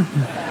more.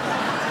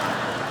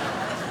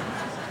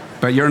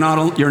 But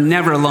you're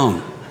never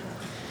alone.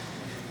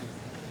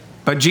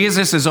 But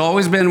Jesus has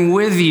always been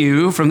with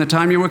you from the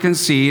time you were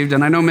conceived.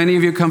 And I know many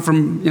of you come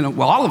from,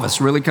 all of us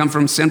really come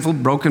from sinful,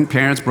 broken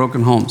parents,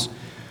 broken homes.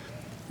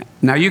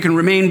 Now you can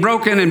remain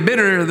broken and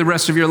bitter the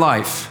rest of your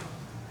life,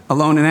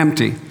 alone and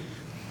empty.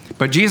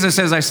 But Jesus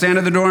says, I stand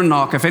at the door and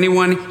knock. If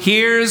anyone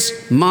hears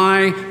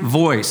my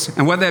voice.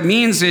 And what that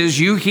means is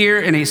you hear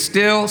in a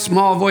still,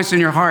 small voice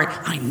in your heart,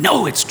 I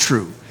know it's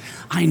true.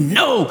 I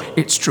know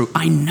it's true.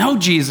 I know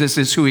Jesus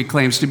is who he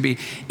claims to be.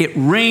 It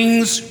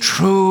rings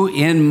true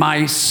in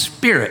my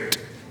spirit.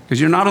 Because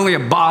you're not only a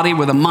body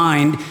with a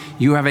mind,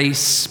 you have a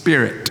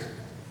spirit.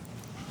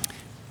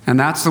 And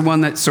that's the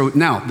one that, so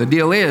now the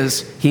deal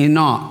is he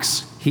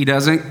knocks. He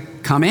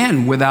doesn't come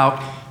in without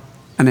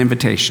an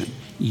invitation.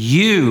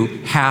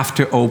 You have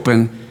to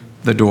open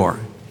the door.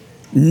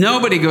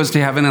 Nobody goes to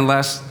heaven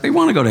unless they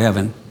want to go to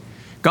heaven.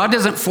 God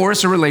doesn't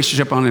force a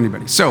relationship on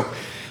anybody. So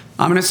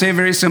I'm going to say a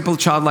very simple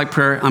childlike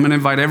prayer. I'm going to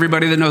invite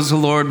everybody that knows the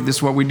Lord, this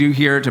is what we do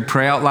here, to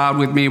pray out loud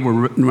with me.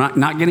 We're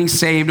not getting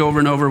saved over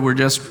and over. We're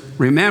just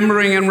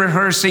remembering and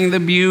rehearsing the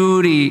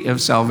beauty of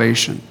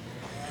salvation.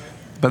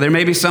 But there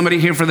may be somebody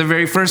here for the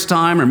very first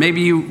time, or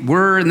maybe you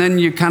were and then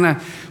you kind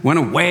of went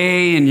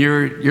away and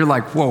you're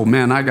like, whoa,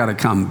 man, I got to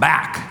come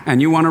back.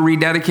 And you want to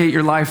rededicate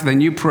your life, then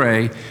you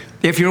pray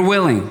if you're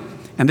willing.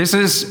 And this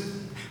is,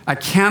 I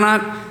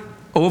cannot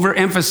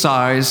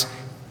overemphasize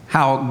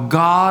how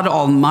God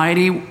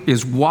Almighty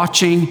is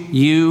watching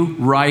you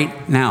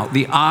right now.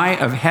 The eye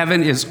of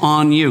heaven is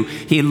on you.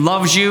 He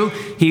loves you.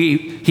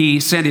 He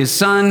sent his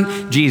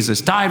son. Jesus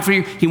died for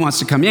you. He wants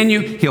to come in you.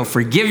 He'll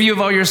forgive you of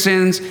all your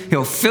sins.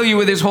 He'll fill you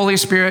with his Holy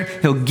Spirit.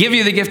 He'll give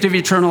you the gift of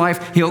eternal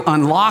life. He'll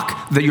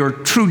unlock your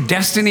true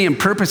destiny and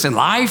purpose in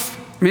life.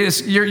 I mean,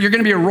 you're going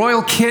to be a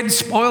royal kid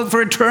spoiled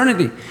for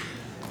eternity.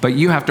 But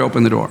you have to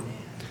open the door.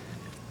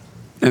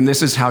 And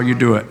this is how you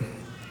do it.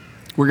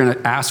 We're going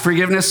to ask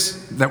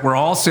forgiveness, that we're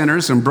all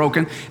sinners and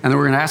broken, and then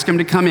we're going to ask him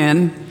to come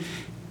in,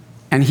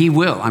 and he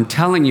will. I'm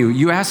telling you,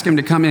 you ask him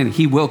to come in,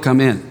 he will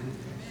come in.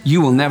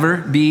 You will never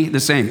be the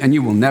same, and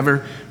you will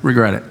never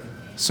regret it.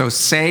 So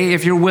say,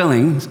 if you're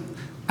willing,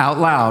 out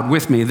loud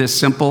with me, this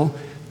simple,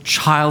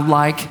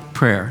 childlike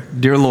prayer.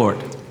 Dear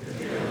Lord,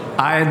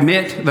 I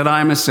admit that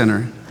I'm a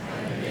sinner.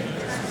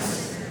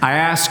 I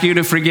ask you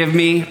to forgive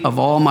me of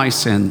all my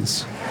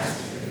sins.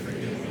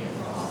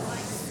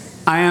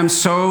 I am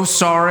so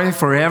sorry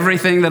for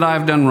everything that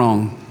I've done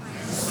wrong.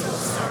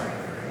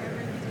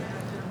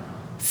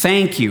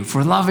 Thank you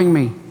for loving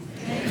me.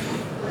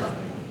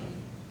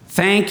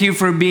 Thank you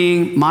for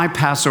being my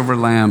Passover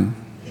lamb.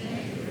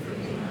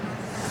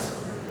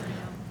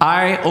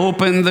 I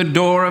open the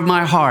door of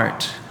my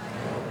heart.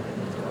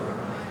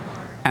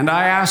 And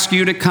I ask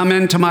you to come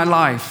into my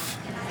life.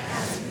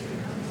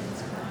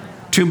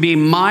 To be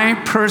my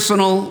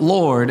personal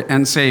Lord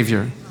and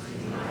Savior.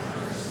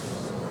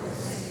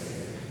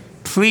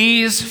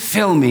 Please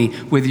fill me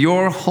with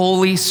your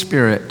Holy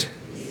Spirit.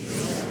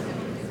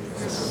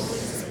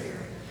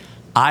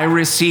 I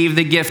receive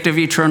the gift of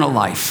eternal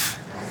life.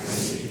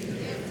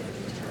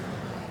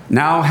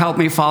 Now help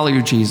me follow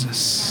you,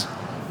 Jesus.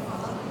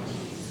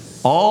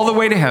 All the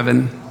way to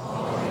heaven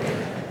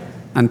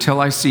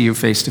until I see you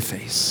face to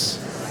face.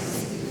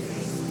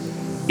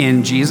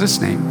 In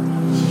Jesus' name,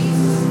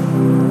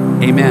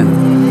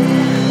 amen.